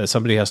that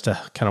somebody has to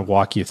kind of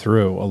walk you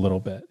through a little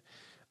bit.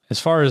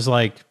 As far as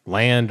like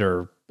land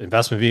or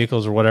investment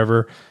vehicles or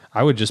whatever,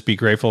 I would just be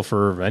grateful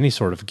for any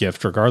sort of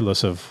gift,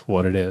 regardless of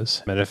what it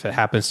is. And if it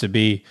happens to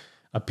be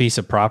a piece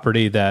of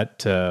property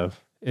that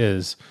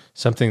is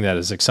something that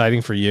is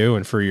exciting for you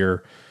and for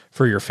your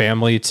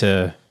family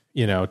to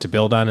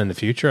build on in the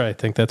future, I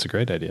think that's a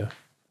great idea.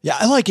 Yeah,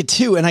 I like it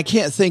too. And I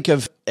can't think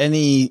of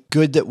any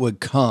good that would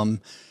come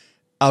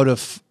out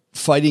of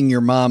fighting your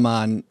mom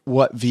on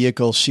what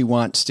vehicle she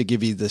wants to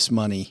give you this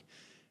money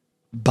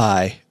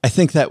by. I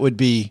think that would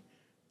be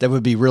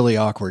really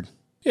awkward.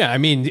 Yeah. I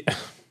mean,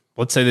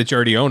 let's say that you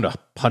already owned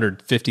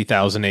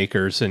 150,000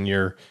 acres and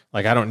you're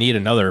like, I don't need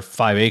another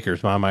 5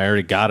 acres, Mom. I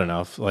already got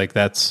enough. Like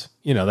that's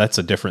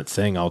a different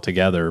thing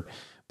altogether.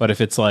 But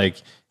if it's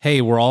like,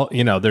 hey, we're all,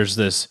 there's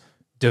this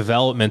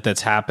development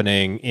that's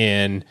happening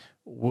and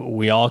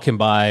we all can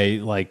buy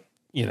like,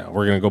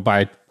 we're going to go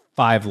buy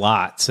 5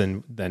 lots.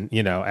 And then,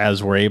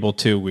 as we're able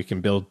to, we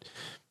can build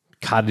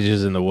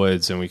cottages in the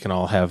woods and we can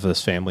all have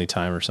this family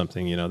time or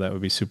something, that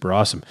would be super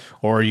awesome.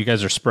 Or you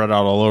guys are spread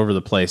out all over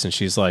the place and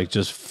she's like,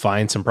 just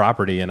find some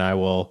property and I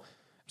will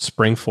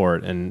spring for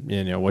it.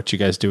 And, what you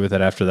guys do with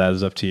it after that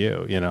is up to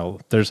you.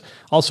 There's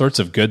all sorts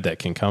of good that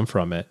can come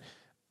from it.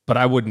 But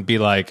I wouldn't be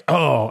like,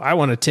 oh, I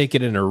want to take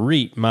it in a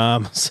REIT,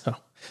 Mom.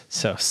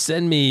 So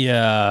send me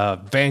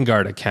a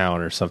Vanguard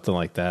account or something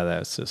like that.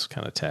 That's just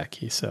kind of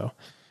tacky. So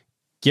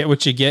get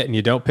what you get and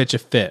you don't pitch a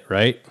fit,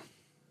 right?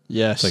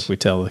 Yes. It's like we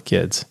tell the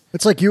kids.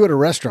 It's like you at a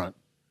restaurant.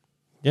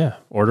 Yeah.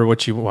 Order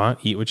what you want,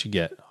 eat what you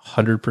get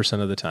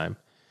 100% of the time.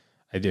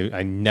 I do.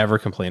 I never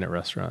complain at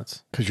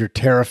restaurants. Because you're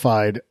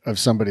terrified of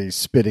somebody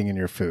spitting in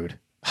your food.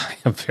 I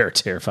am very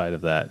terrified of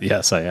that.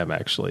 Yes, I am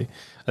actually.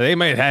 That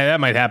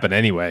might happen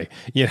anyway.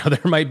 There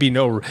might be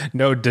no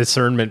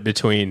discernment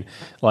between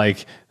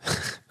like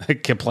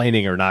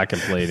complaining or not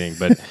complaining,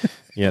 but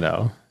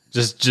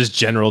just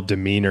general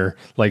demeanor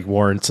like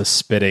warrants a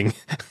spitting.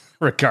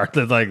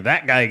 Regardless, like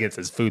that guy gets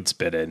his food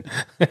spit in,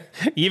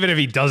 even if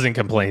he doesn't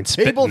complain.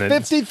 Table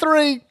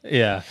 53.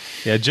 Yeah.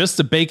 Just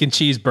the bacon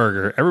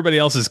cheeseburger. Everybody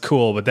else is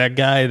cool, but that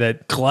guy,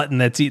 that glutton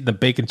that's eating the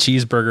bacon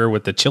cheeseburger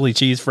with the chili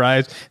cheese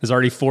fries, is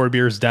already 4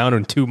 beers down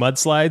and 2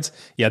 mudslides.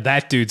 Yeah,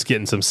 that dude's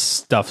getting some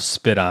stuff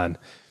spit on.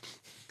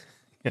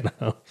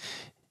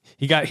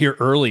 He got here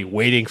early,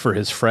 waiting for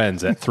his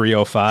friends at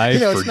 3:05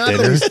 for it's not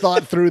dinner. that he's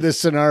thought through this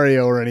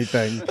scenario or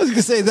anything. I was going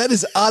to say, that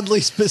is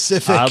oddly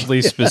specific.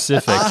 Oddly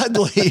specific.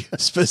 Oddly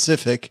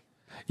specific.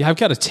 Yeah, I've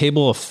got a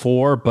table of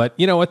 4, but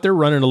you know what? They're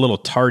running a little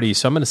tardy,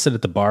 so I'm going to sit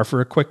at the bar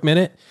for a quick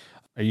minute.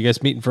 Are you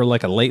guys meeting for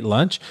like a late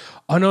lunch?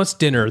 Oh, no, it's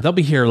dinner. They'll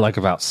be here like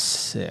about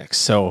 6,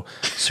 so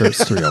sir,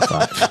 it's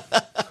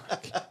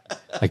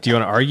 3:05. Like, do you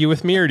want to argue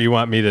with me, or do you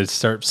want me to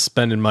start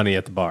spending money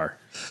at the bar?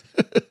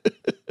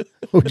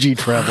 OG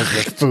travels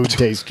with food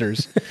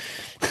tasters.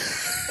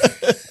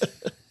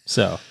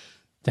 So,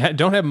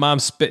 don't have Mom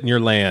spit in your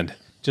land.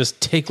 Just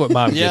take what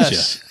Mom gives you.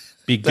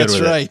 Be good with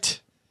it. That's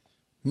right.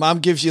 Mom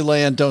gives you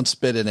land, don't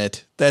spit in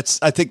it.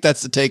 I think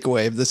that's the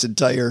takeaway of this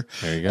entire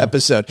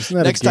episode.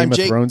 Isn't that a Game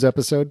of Thrones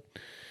episode?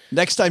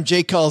 Next time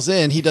Jake calls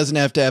in, he doesn't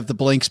have to have the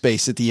blank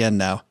space at the end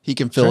now. He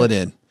can fill it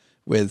in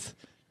with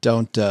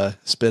don't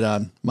spit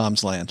on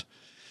Mom's land.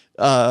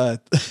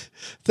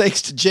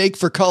 Thanks to Jake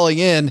for calling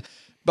in.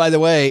 By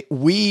the way,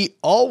 we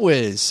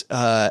always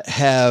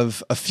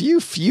have a few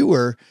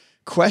fewer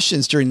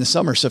questions during the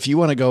summer. So if you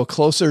want to go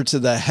closer to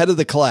the head of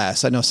the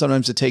class, I know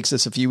sometimes it takes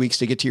us a few weeks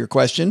to get to your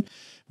question,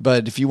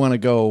 but if you want to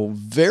go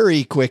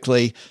very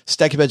quickly,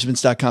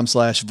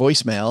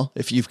 stackingbenjamins.com/voicemail.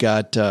 If you've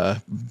got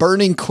a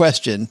burning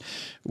question,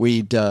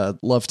 we'd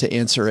love to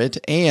answer it.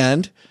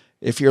 And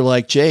if you're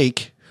like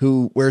Jake,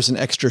 who wears an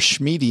extra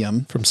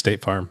schmedium from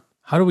State Farm,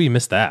 how do we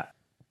miss that?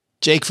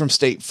 Jake from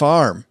State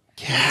Farm.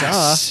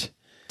 Yes.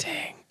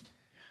 Dang.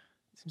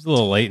 Seems a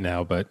little late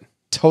now, but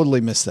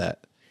totally missed that.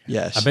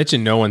 Yes. I bet you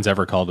no one's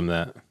ever called him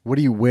that. What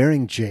are you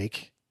wearing,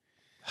 Jake?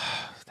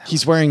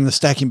 He's wearing the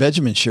Stacking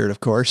Benjamin shirt, of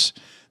course,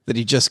 that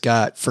he just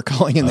got for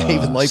calling in the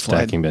Haven Lifeline.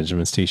 Stacking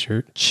Benjamin's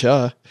t-shirt.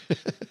 Cha.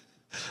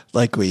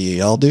 Like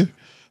we all do.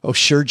 Oh,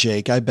 sure,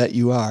 Jake. I bet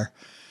you are.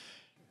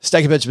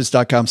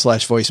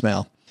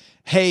 stackingbenjamins.com/voicemail.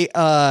 Hey,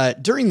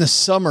 during the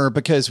summer,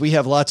 because we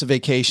have lots of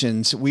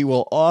vacations, we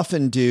will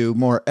often do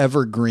more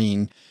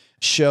evergreen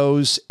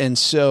shows. And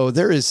so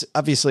there is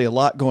obviously a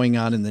lot going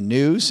on in the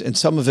news, and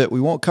some of it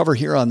we won't cover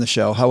here on the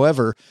show.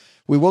 However,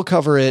 we will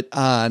cover it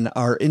on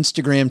our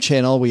Instagram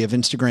channel. We have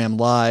Instagram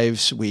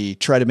lives. We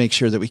try to make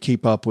sure that we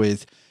keep up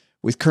with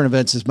current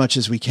events as much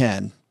as we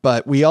can.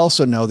 But we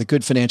also know that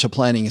good financial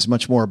planning is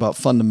much more about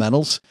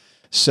fundamentals.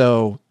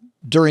 So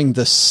during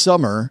the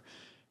summer,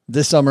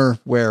 this summer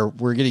where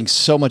we're getting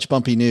so much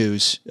bumpy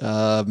news,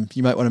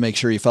 you might want to make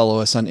sure you follow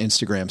us on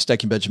Instagram,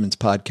 Stacking Benjamins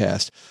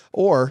Podcast,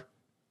 or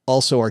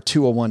also our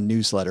 201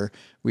 newsletter.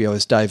 We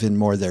always dive in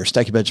more there.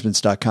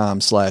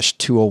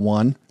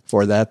 StackingBenjamins.com/201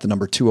 for that. The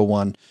number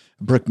 201.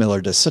 Brooke Miller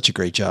does such a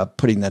great job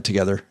putting that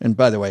together. And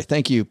by the way,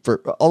 thank you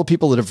for all the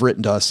people that have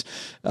written to us,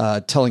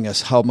 telling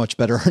us how much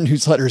better our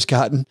newsletter has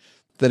gotten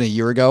than a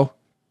year ago.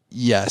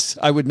 Yes,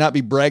 I would not be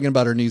bragging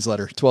about our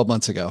newsletter 12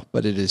 months ago,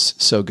 but it is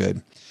so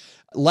good.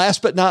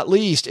 Last but not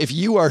least, if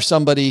you are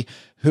somebody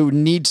who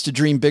needs to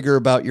dream bigger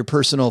about your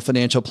personal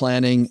financial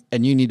planning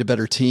and you need a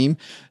better team,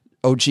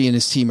 OG and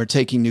his team are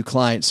taking new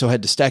clients. So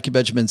head to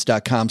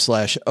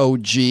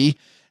stackingbenjamins.com/OG.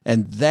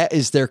 And that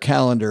is their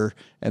calendar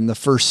and the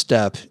first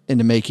step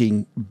into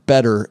making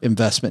better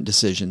investment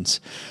decisions.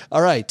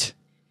 All right.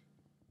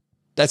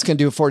 That's going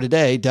to do it for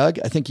today. Doug,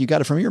 I think you got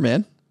it from your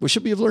man. What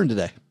should we have learned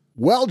today?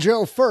 Well,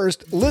 Joe,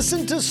 first,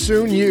 listen to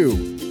Soon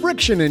You.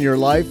 Friction in your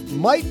life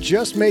might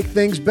just make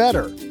things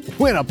better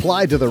when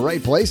applied to the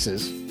right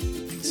places.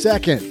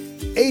 Second,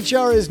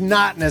 HR is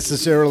not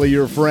necessarily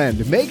your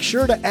friend. Make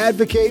sure to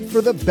advocate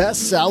for the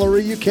best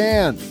salary you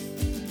can.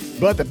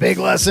 But the big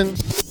lesson...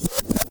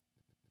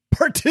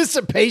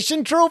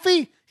 Participation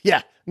trophy?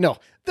 Yeah, no,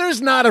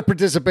 there's not a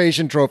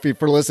participation trophy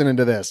for listening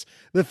to this.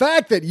 The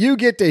fact that you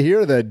get to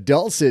hear the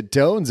dulcet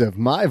tones of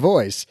my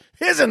voice,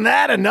 isn't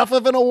that enough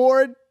of an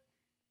award?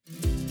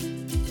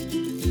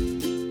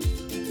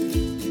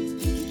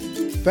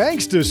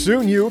 Thanks to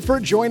Soon You for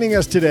joining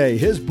us today.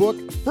 His book,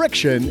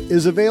 Friction,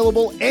 is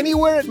available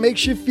anywhere it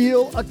makes you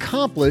feel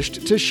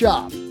accomplished to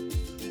shop.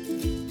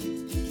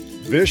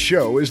 This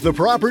show is the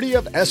property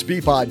of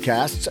SB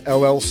Podcasts,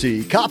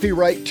 LLC,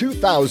 copyright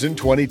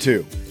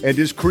 2022, and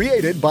is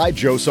created by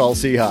Joe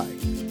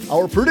Saul-Sehy.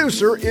 Our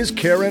producer is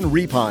Karen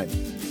Repine.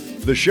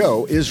 The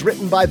show is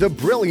written by the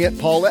brilliant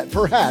Paulette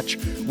Perhatch,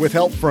 with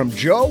help from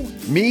Joe,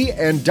 me,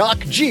 and Doc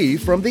G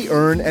from the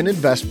Earn and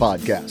Invest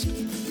podcast.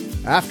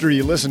 After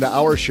you listen to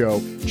our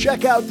show,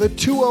 check out the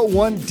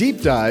 201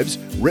 Deep Dives,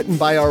 written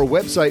by our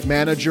website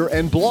manager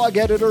and blog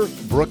editor,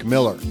 Brooke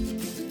Miller.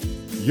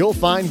 You'll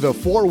find the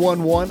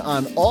 411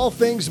 on all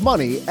things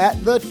money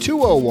at the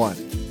 201.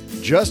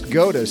 Just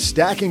go to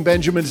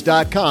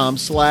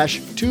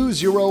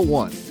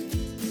stackingbenjamins.com/201.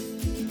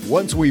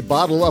 Once we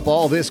bottle up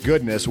all this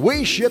goodness,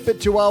 we ship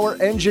it to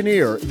our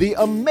engineer, the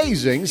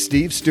amazing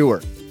Steve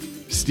Stewart.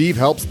 Steve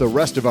helps the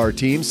rest of our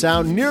team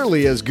sound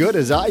nearly as good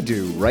as I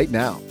do right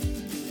now.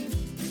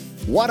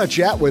 Want to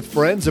chat with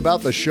friends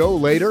about the show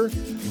later?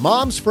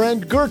 Mom's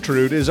friend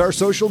Gertrude is our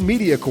social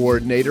media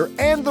coordinator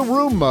and the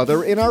room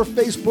mother in our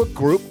Facebook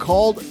group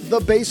called The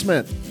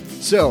Basement.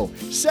 So,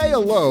 say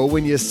hello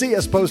when you see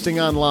us posting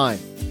online.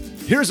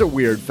 Here's a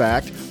weird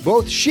fact.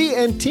 Both she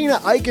and Tina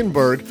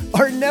Eichenberg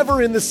are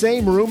never in the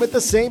same room at the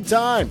same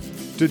time.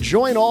 To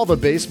join all the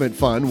basement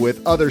fun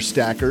with other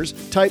stackers,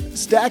 type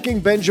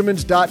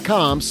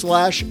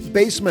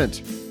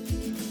stackingbenjamins.com/basement.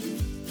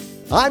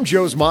 I'm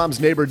Joe's mom's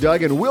neighbor,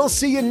 Doug, and we'll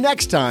see you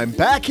next time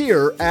back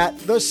here at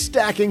the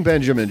Stacking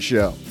Benjamin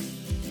Show.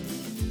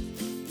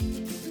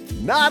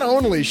 Not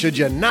only should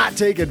you not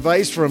take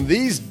advice from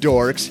these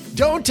dorks,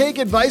 don't take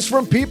advice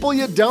from people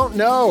you don't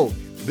know.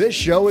 This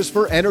show is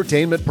for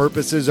entertainment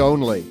purposes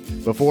only.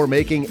 Before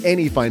making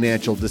any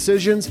financial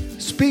decisions,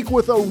 speak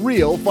with a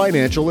real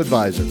financial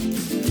advisor.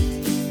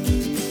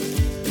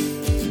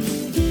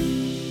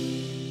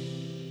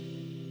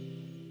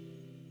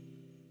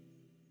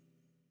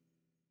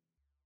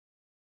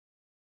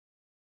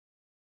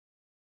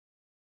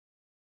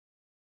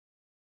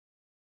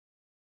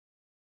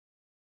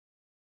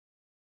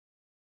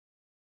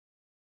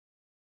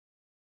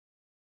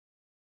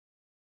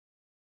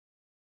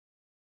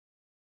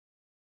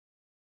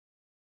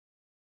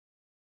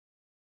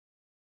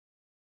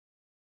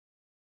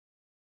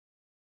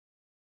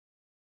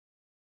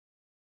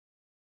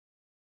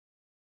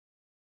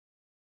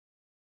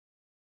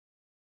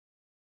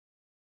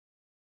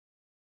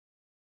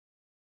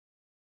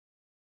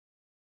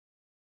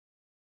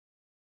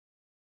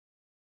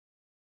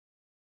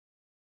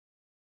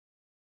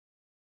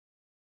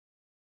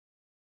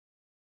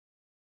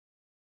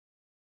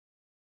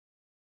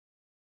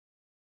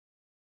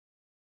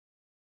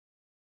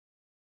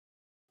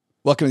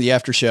 Welcome to the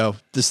after show.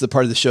 This is the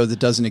part of the show that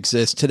doesn't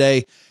exist.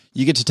 Today,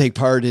 you get to take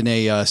part in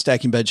a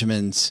Stacking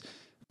Benjamins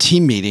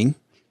team meeting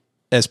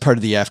as part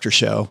of the after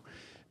show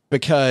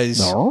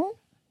because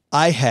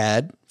I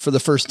had, for the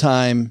first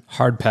time...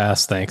 Hard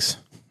pass, thanks.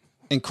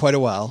 In quite a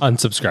while.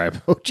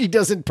 Unsubscribe. OG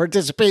doesn't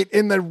participate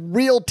in the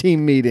real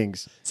team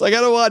meetings. It's like,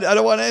 I don't want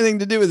anything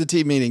to do with the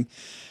team meeting.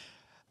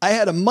 I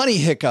had a money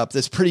hiccup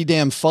that's pretty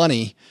damn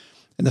funny.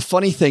 And the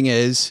funny thing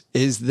is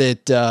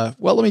that,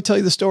 well, let me tell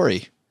you the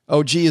story.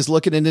 OG is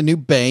looking at a new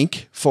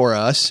bank for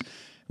us.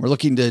 We're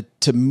looking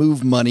to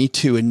move money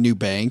to a new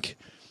bank.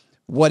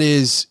 What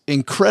is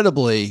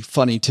incredibly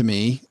funny to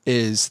me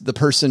is the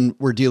person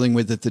we're dealing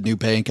with at the new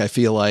bank, I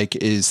feel like,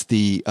 is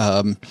the,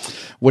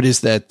 what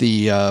is that?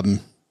 The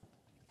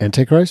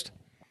Antichrist?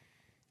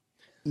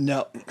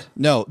 No,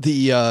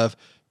 the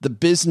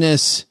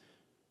business,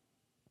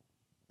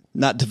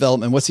 not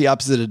development. What's the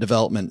opposite of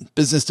development?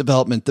 Business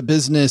development. The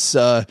business,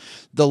 we're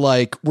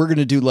going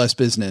to do less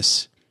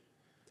business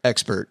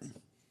expert.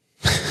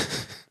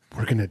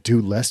 We're going to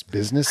do less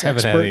business I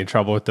haven't had any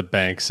trouble with the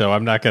bank, so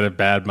I'm not going to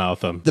badmouth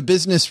them. The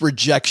business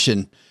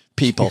rejection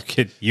people.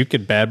 You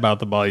could badmouth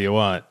them all you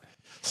want.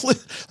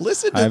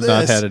 Listen to I've this.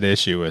 not had an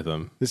issue with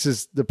them. This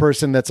is the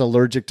person that's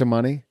allergic to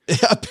money?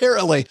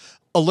 Apparently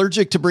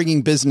allergic to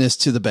bringing business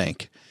to the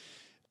bank.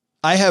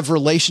 I have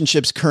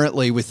relationships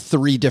currently with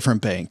 3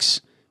 different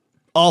banks,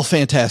 all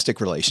fantastic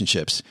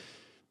relationships.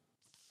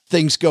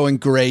 Things going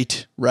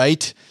great,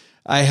 right?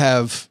 I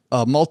have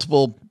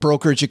multiple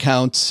brokerage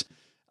accounts.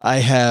 I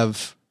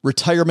have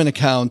retirement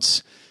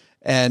accounts,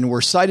 and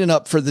we're signing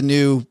up for the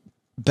new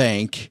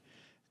bank.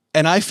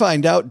 And I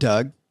find out,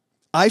 Doug,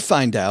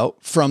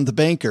 from the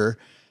banker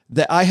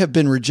that I have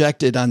been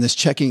rejected on this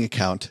checking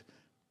account,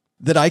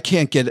 that I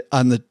can't get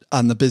on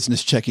the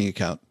business checking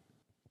account.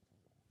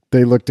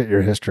 They looked at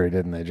your history,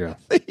 didn't they, Joe?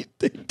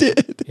 They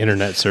did.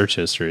 Internet search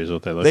history is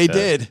what they looked at. They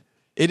did.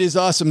 It is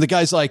awesome. The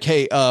guy's like,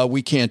 hey,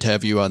 we can't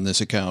have you on this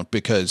account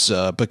because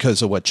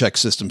of what check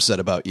system said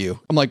about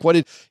you. I'm like, what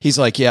did, he's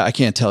like, yeah, I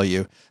can't tell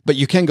you, but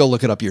you can go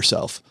look it up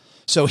yourself.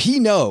 So he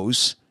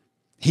knows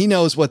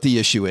what the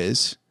issue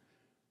is.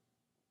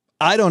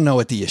 I don't know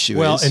what the issue is.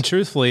 Well, and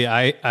truthfully,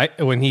 I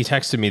when he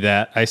texted me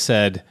that, I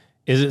said,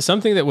 is it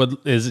something that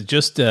is it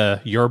just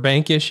your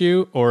bank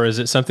issue, or is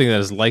it something that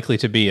is likely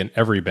to be an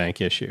every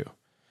bank issue?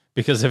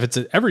 Because if it's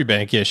an every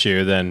bank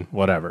issue, then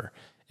whatever.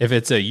 If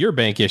it's a your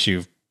bank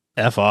issue,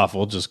 F off,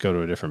 we'll just go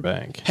to a different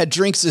bank. Had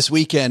drinks this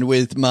weekend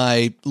with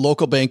my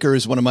local banker,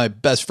 is one of my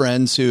best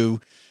friends, who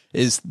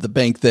is the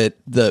bank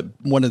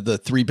one of the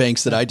 3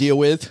 banks that I deal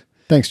with.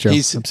 Thanks, Joe.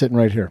 I'm sitting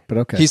right here, but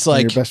okay. He's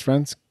like, your best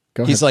friends?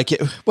 Go ahead. He's like,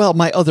 well,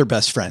 my other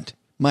best friend.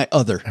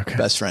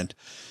 Best friend.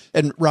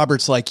 And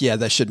Robert's like, yeah,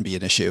 that shouldn't be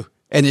an issue.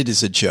 And it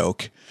is a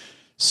joke.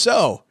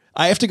 So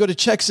I have to go to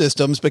Check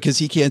Systems because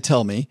he can't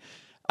tell me.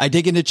 I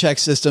dig into Check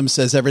Systems,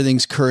 says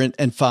everything's current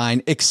and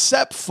fine,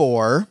 except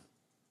for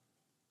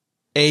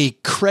a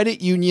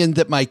credit union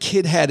that my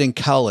kid had in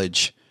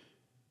college.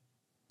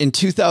 In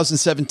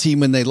 2017,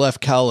 when they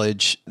left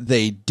college,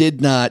 they did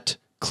not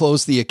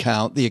close the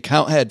account. The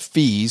account had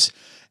fees,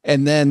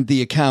 and then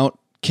the account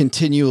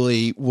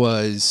continually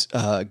was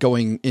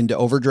going into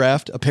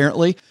overdraft,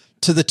 apparently,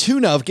 to the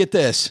tune of, get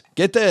this,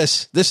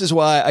 this is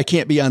why I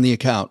can't be on the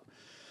account,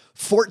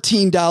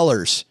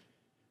 $14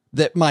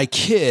 that my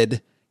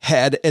kid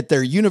had at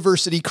their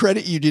university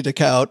credit union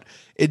account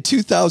in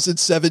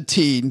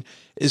 2017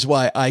 is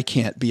why I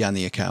can't be on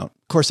the account.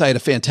 Of course, I had a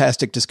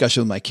fantastic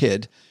discussion with my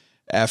kid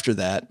after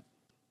that.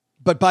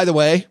 But by the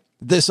way,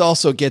 this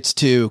also gets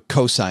to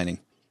co-signing,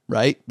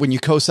 right? When you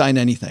co-sign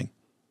anything,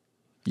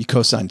 you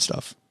co-sign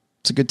stuff.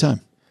 It's a good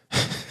time.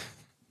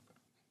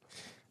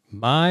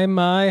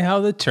 My, how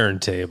the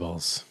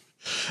turntables.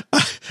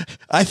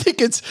 I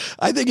think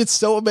it's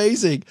so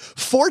amazing.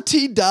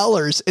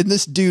 $14 and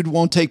this dude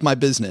won't take my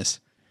business.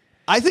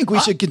 I think we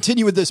should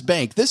continue with this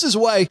bank. This is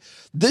why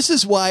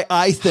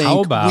I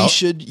think we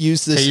should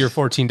use this. Pay your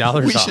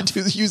 $14 we off.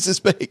 should use this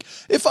bank.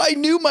 If I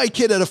knew my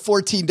kid had a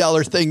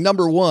 $14 thing,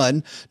 number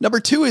one. Number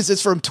two is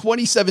it's from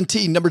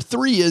 2017. Number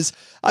three is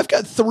I've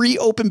got 3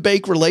 open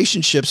bank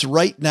relationships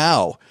right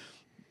now.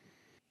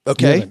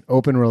 Okay. You have an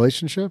open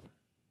relationship?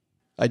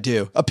 I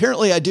do.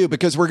 Apparently I do,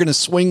 because we're going to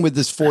swing with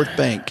this 4th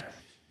bank.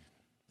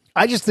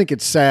 I just think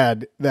it's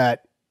sad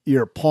that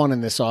you're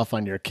pawning this off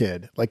on your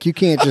kid. Like, you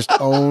can't just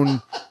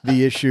own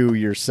the issue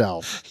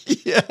yourself.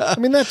 Yeah. I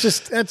mean,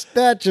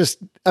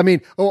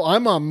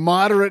 I'm a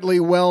moderately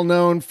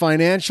well-known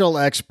financial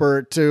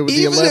expert to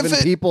the 11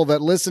 people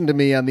that listen to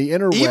me on the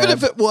interweb. Even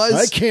if it was,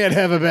 I can't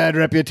have a bad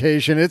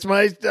reputation. It's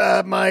my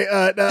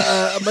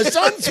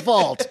son's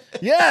fault.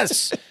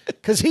 Yes.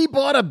 Cause he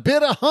bought a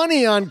bit of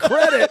honey on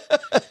credit.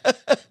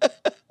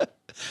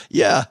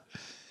 Yeah.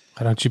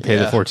 Why don't you pay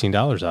the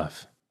 $14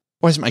 off?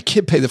 Why does my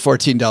kid pay the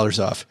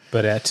 $14 off?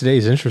 But at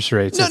today's interest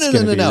rates, it's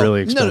going to be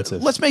really expensive.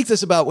 No. Let's make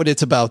this about what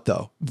it's about,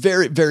 though.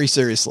 Very, very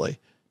seriously.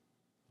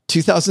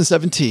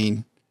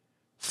 2017,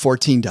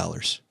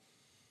 $14.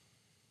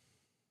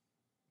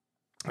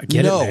 I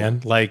get it,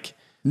 man. My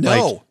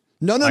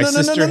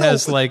sister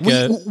has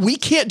we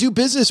can't do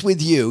business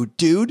with you,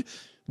 dude.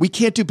 We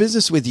can't do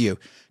business with you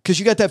because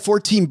you got that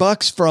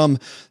 $14 from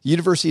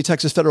University of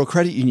Texas Federal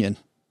Credit Union.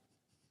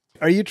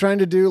 Are you trying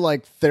to do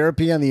like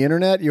therapy on the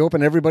internet? You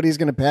hoping everybody's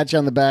going to pat you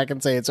on the back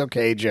and say, it's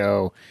okay,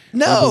 Joe.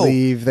 No. I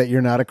believe that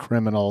you're not a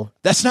criminal.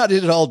 That's not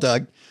it at all,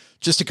 Doug.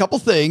 Just a couple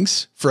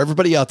things for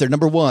everybody out there.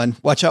 Number one,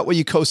 watch out what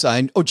you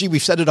co-sign. Oh, gee,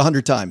 we've said it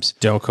 100 times.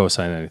 Don't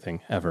co-sign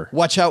anything ever.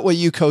 Watch out what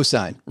you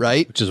co-sign,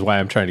 right? Which is why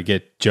I'm trying to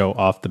get Joe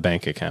off the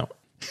bank account.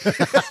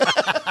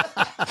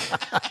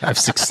 I've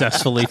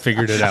successfully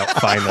figured it out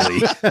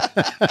finally.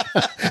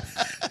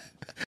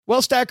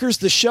 Well, Stackers,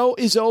 the show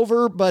is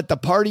over, but the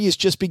party is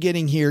just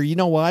beginning here. You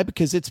know why?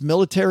 Because it's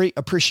Military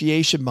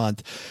Appreciation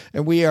Month,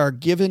 and we are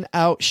giving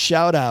out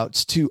shout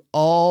outs to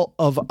all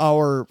of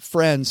our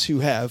friends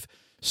who have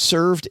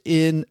served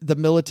in the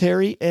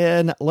military.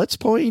 And let's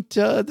point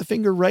the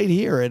finger right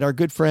here at our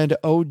good friend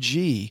OG,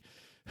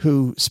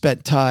 who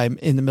spent time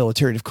in the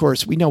military. And of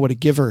course, we know what a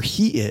giver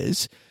he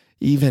is,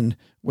 even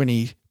when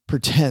he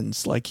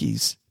pretends like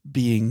he's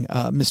being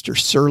Mr.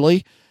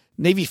 Surly.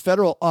 Navy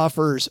Federal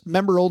offers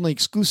member-only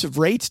exclusive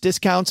rates,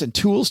 discounts, and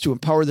tools to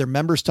empower their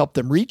members to help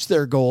them reach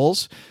their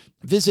goals.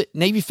 Visit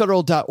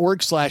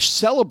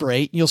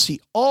NavyFederal.org/celebrate. You'll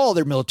see all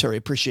their Military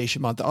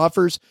Appreciation Month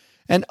offers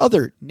and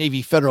other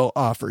Navy Federal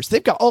offers.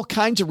 They've got all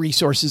kinds of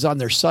resources on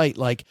their site,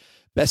 like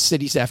best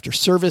cities after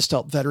service to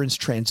help veterans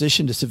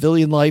transition to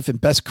civilian life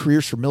and best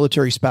careers for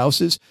military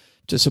spouses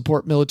to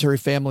support military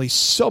families.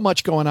 So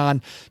much going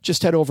on.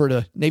 Just head over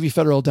to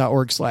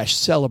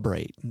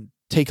NavyFederal.org/celebrate and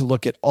take a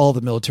look at all the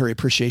Military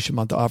Appreciation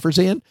Month offers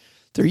and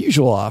their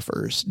usual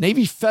offers.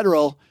 Navy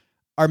Federal,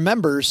 our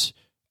members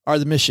are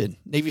the mission.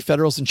 Navy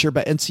Federal is insured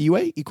by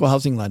NCUA, Equal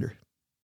Housing Lender.